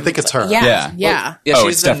one of them? I think it's her. Yeah. Yeah. Yeah. Yeah, Oh,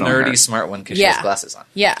 she's it's the definitely nerdy, her. smart one because she Yeah. has glasses on.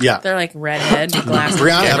 Yeah. Yeah. They're like redhead glasses.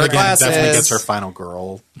 Brianna Get her Evigan definitely glasses. gets her final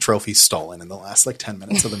girl trophy stolen in the last 10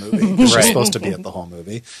 minutes of the movie. She's Right. supposed to be at the whole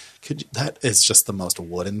movie. That is just the most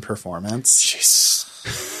wooden performance.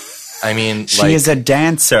 Jeez. I mean, She is a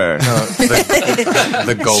dancer.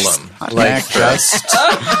 the golem. Like, actress. just.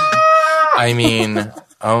 I mean,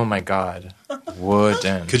 oh my God.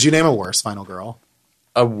 Wooden. Could you name a worse final girl?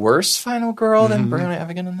 A worse final girl than Brianna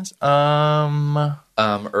Evigan in this?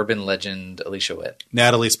 Urban legend Alicia Witt.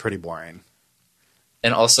 Natalie's pretty boring.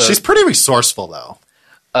 And also, She's pretty resourceful, though.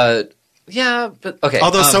 yeah, but okay.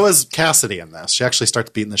 Although so is Cassidy in this. She actually starts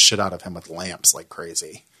beating the shit out of him with lamps like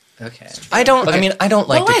crazy. okay. I don't like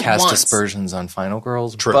Well, to cast once. aspersions on final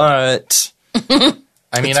girls, True. but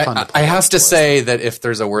I mean, It's fun to play I have with to boys. say that if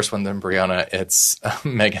there's a worse one than Brianna, it's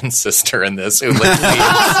Megan's sister in this, who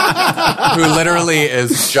literally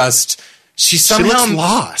is just. She somehow looks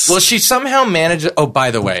lost. Well, she somehow managed. Oh, by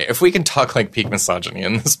the way, if we can talk like peak misogyny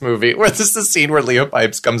in this movie, where this is the scene where Leo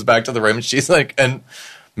Pipes comes back to the room and she's like, and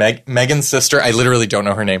Megan's sister, I literally don't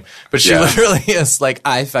know her name, but she literally is like,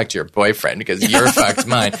 I fucked your boyfriend because you're fucked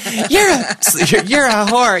mine. You're a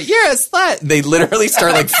whore. You're a slut. They literally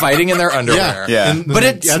start like fighting in their underwear. Yeah. But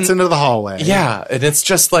it gets into the hallway. Yeah. And it's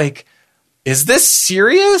just like, is this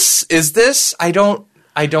serious? Is this, I don't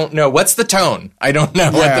know. What's the tone? I don't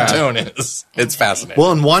know what the tone is. It's fascinating.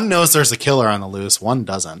 Well, and one knows there's a killer on the loose, one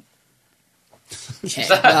doesn't. Okay,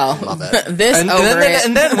 well, Love it. this and over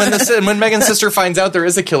it. then when Megan's sister finds out there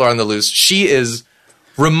is a killer on the loose, she is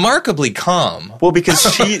remarkably calm. Well, because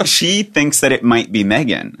she thinks that it might be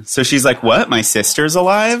Megan. So she's like, what? My sister's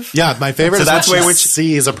alive? Yeah, my favorite So is that's when when she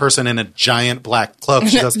sees a person in a giant black cloak.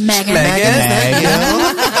 She goes, Megan.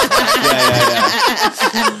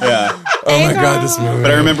 Yeah. Oh my God, this movie.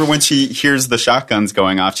 But I remember when she hears the shotguns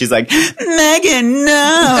going off, she's like, Megan,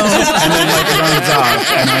 no. And then like runs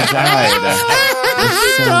off. And I died.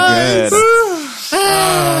 It's so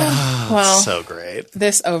good. Well, so great.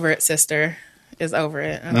 this over it sister is over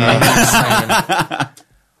it. Okay.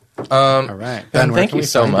 All right. Ben, where thank can you we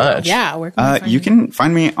so find much. Yeah, where can we find You can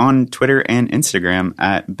find me on Twitter and Instagram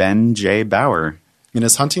at Ben J. Bauer. In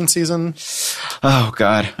his hunting season, Oh,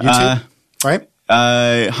 God. YouTube, right?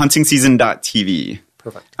 Huntingseason.tv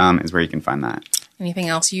Perfect. is where you can find that. Anything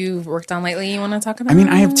else you've worked on lately you want to talk about? I mean,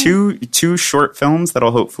 I have two short films that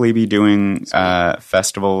I'll hopefully be doing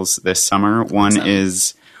festivals this summer. One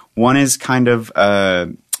is kind of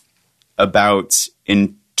about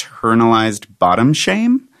internalized bottom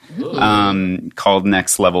shame, called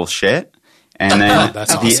Next Level Shit, and then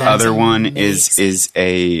That's the awesome. other one is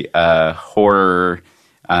a horror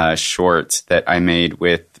short that I made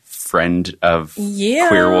with friend of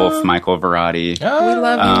Queer Wolf, Michael Verratti. We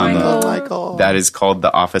love you, Michael. That is called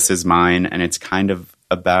The Office Is Mine, and it's kind of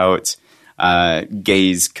about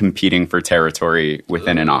gays competing for territory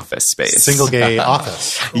within an office space. Single gay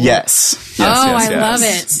office. Yes. I love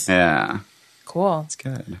it. Yeah. Cool. It's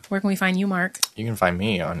good. Where can we find you, Mark? You can find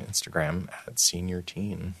me on Instagram at Senior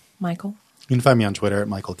Teen. Michael? You can find me on Twitter at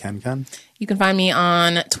Michael Kenken. You can find me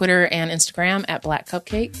on Twitter and Instagram at Black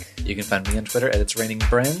Cupcake. You can find me on Twitter at It's Raining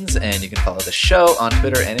Brens, and you can follow the show on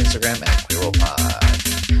Twitter and Instagram at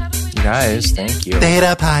QueerWorldPod. You guys, thank you.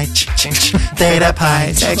 Theta Pi. Theta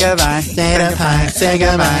Pi. Say goodbye. Theta Pi. Say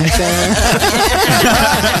goodbye.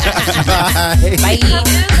 Bye. Bye.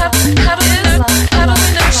 Cuddle is love. Cuddle is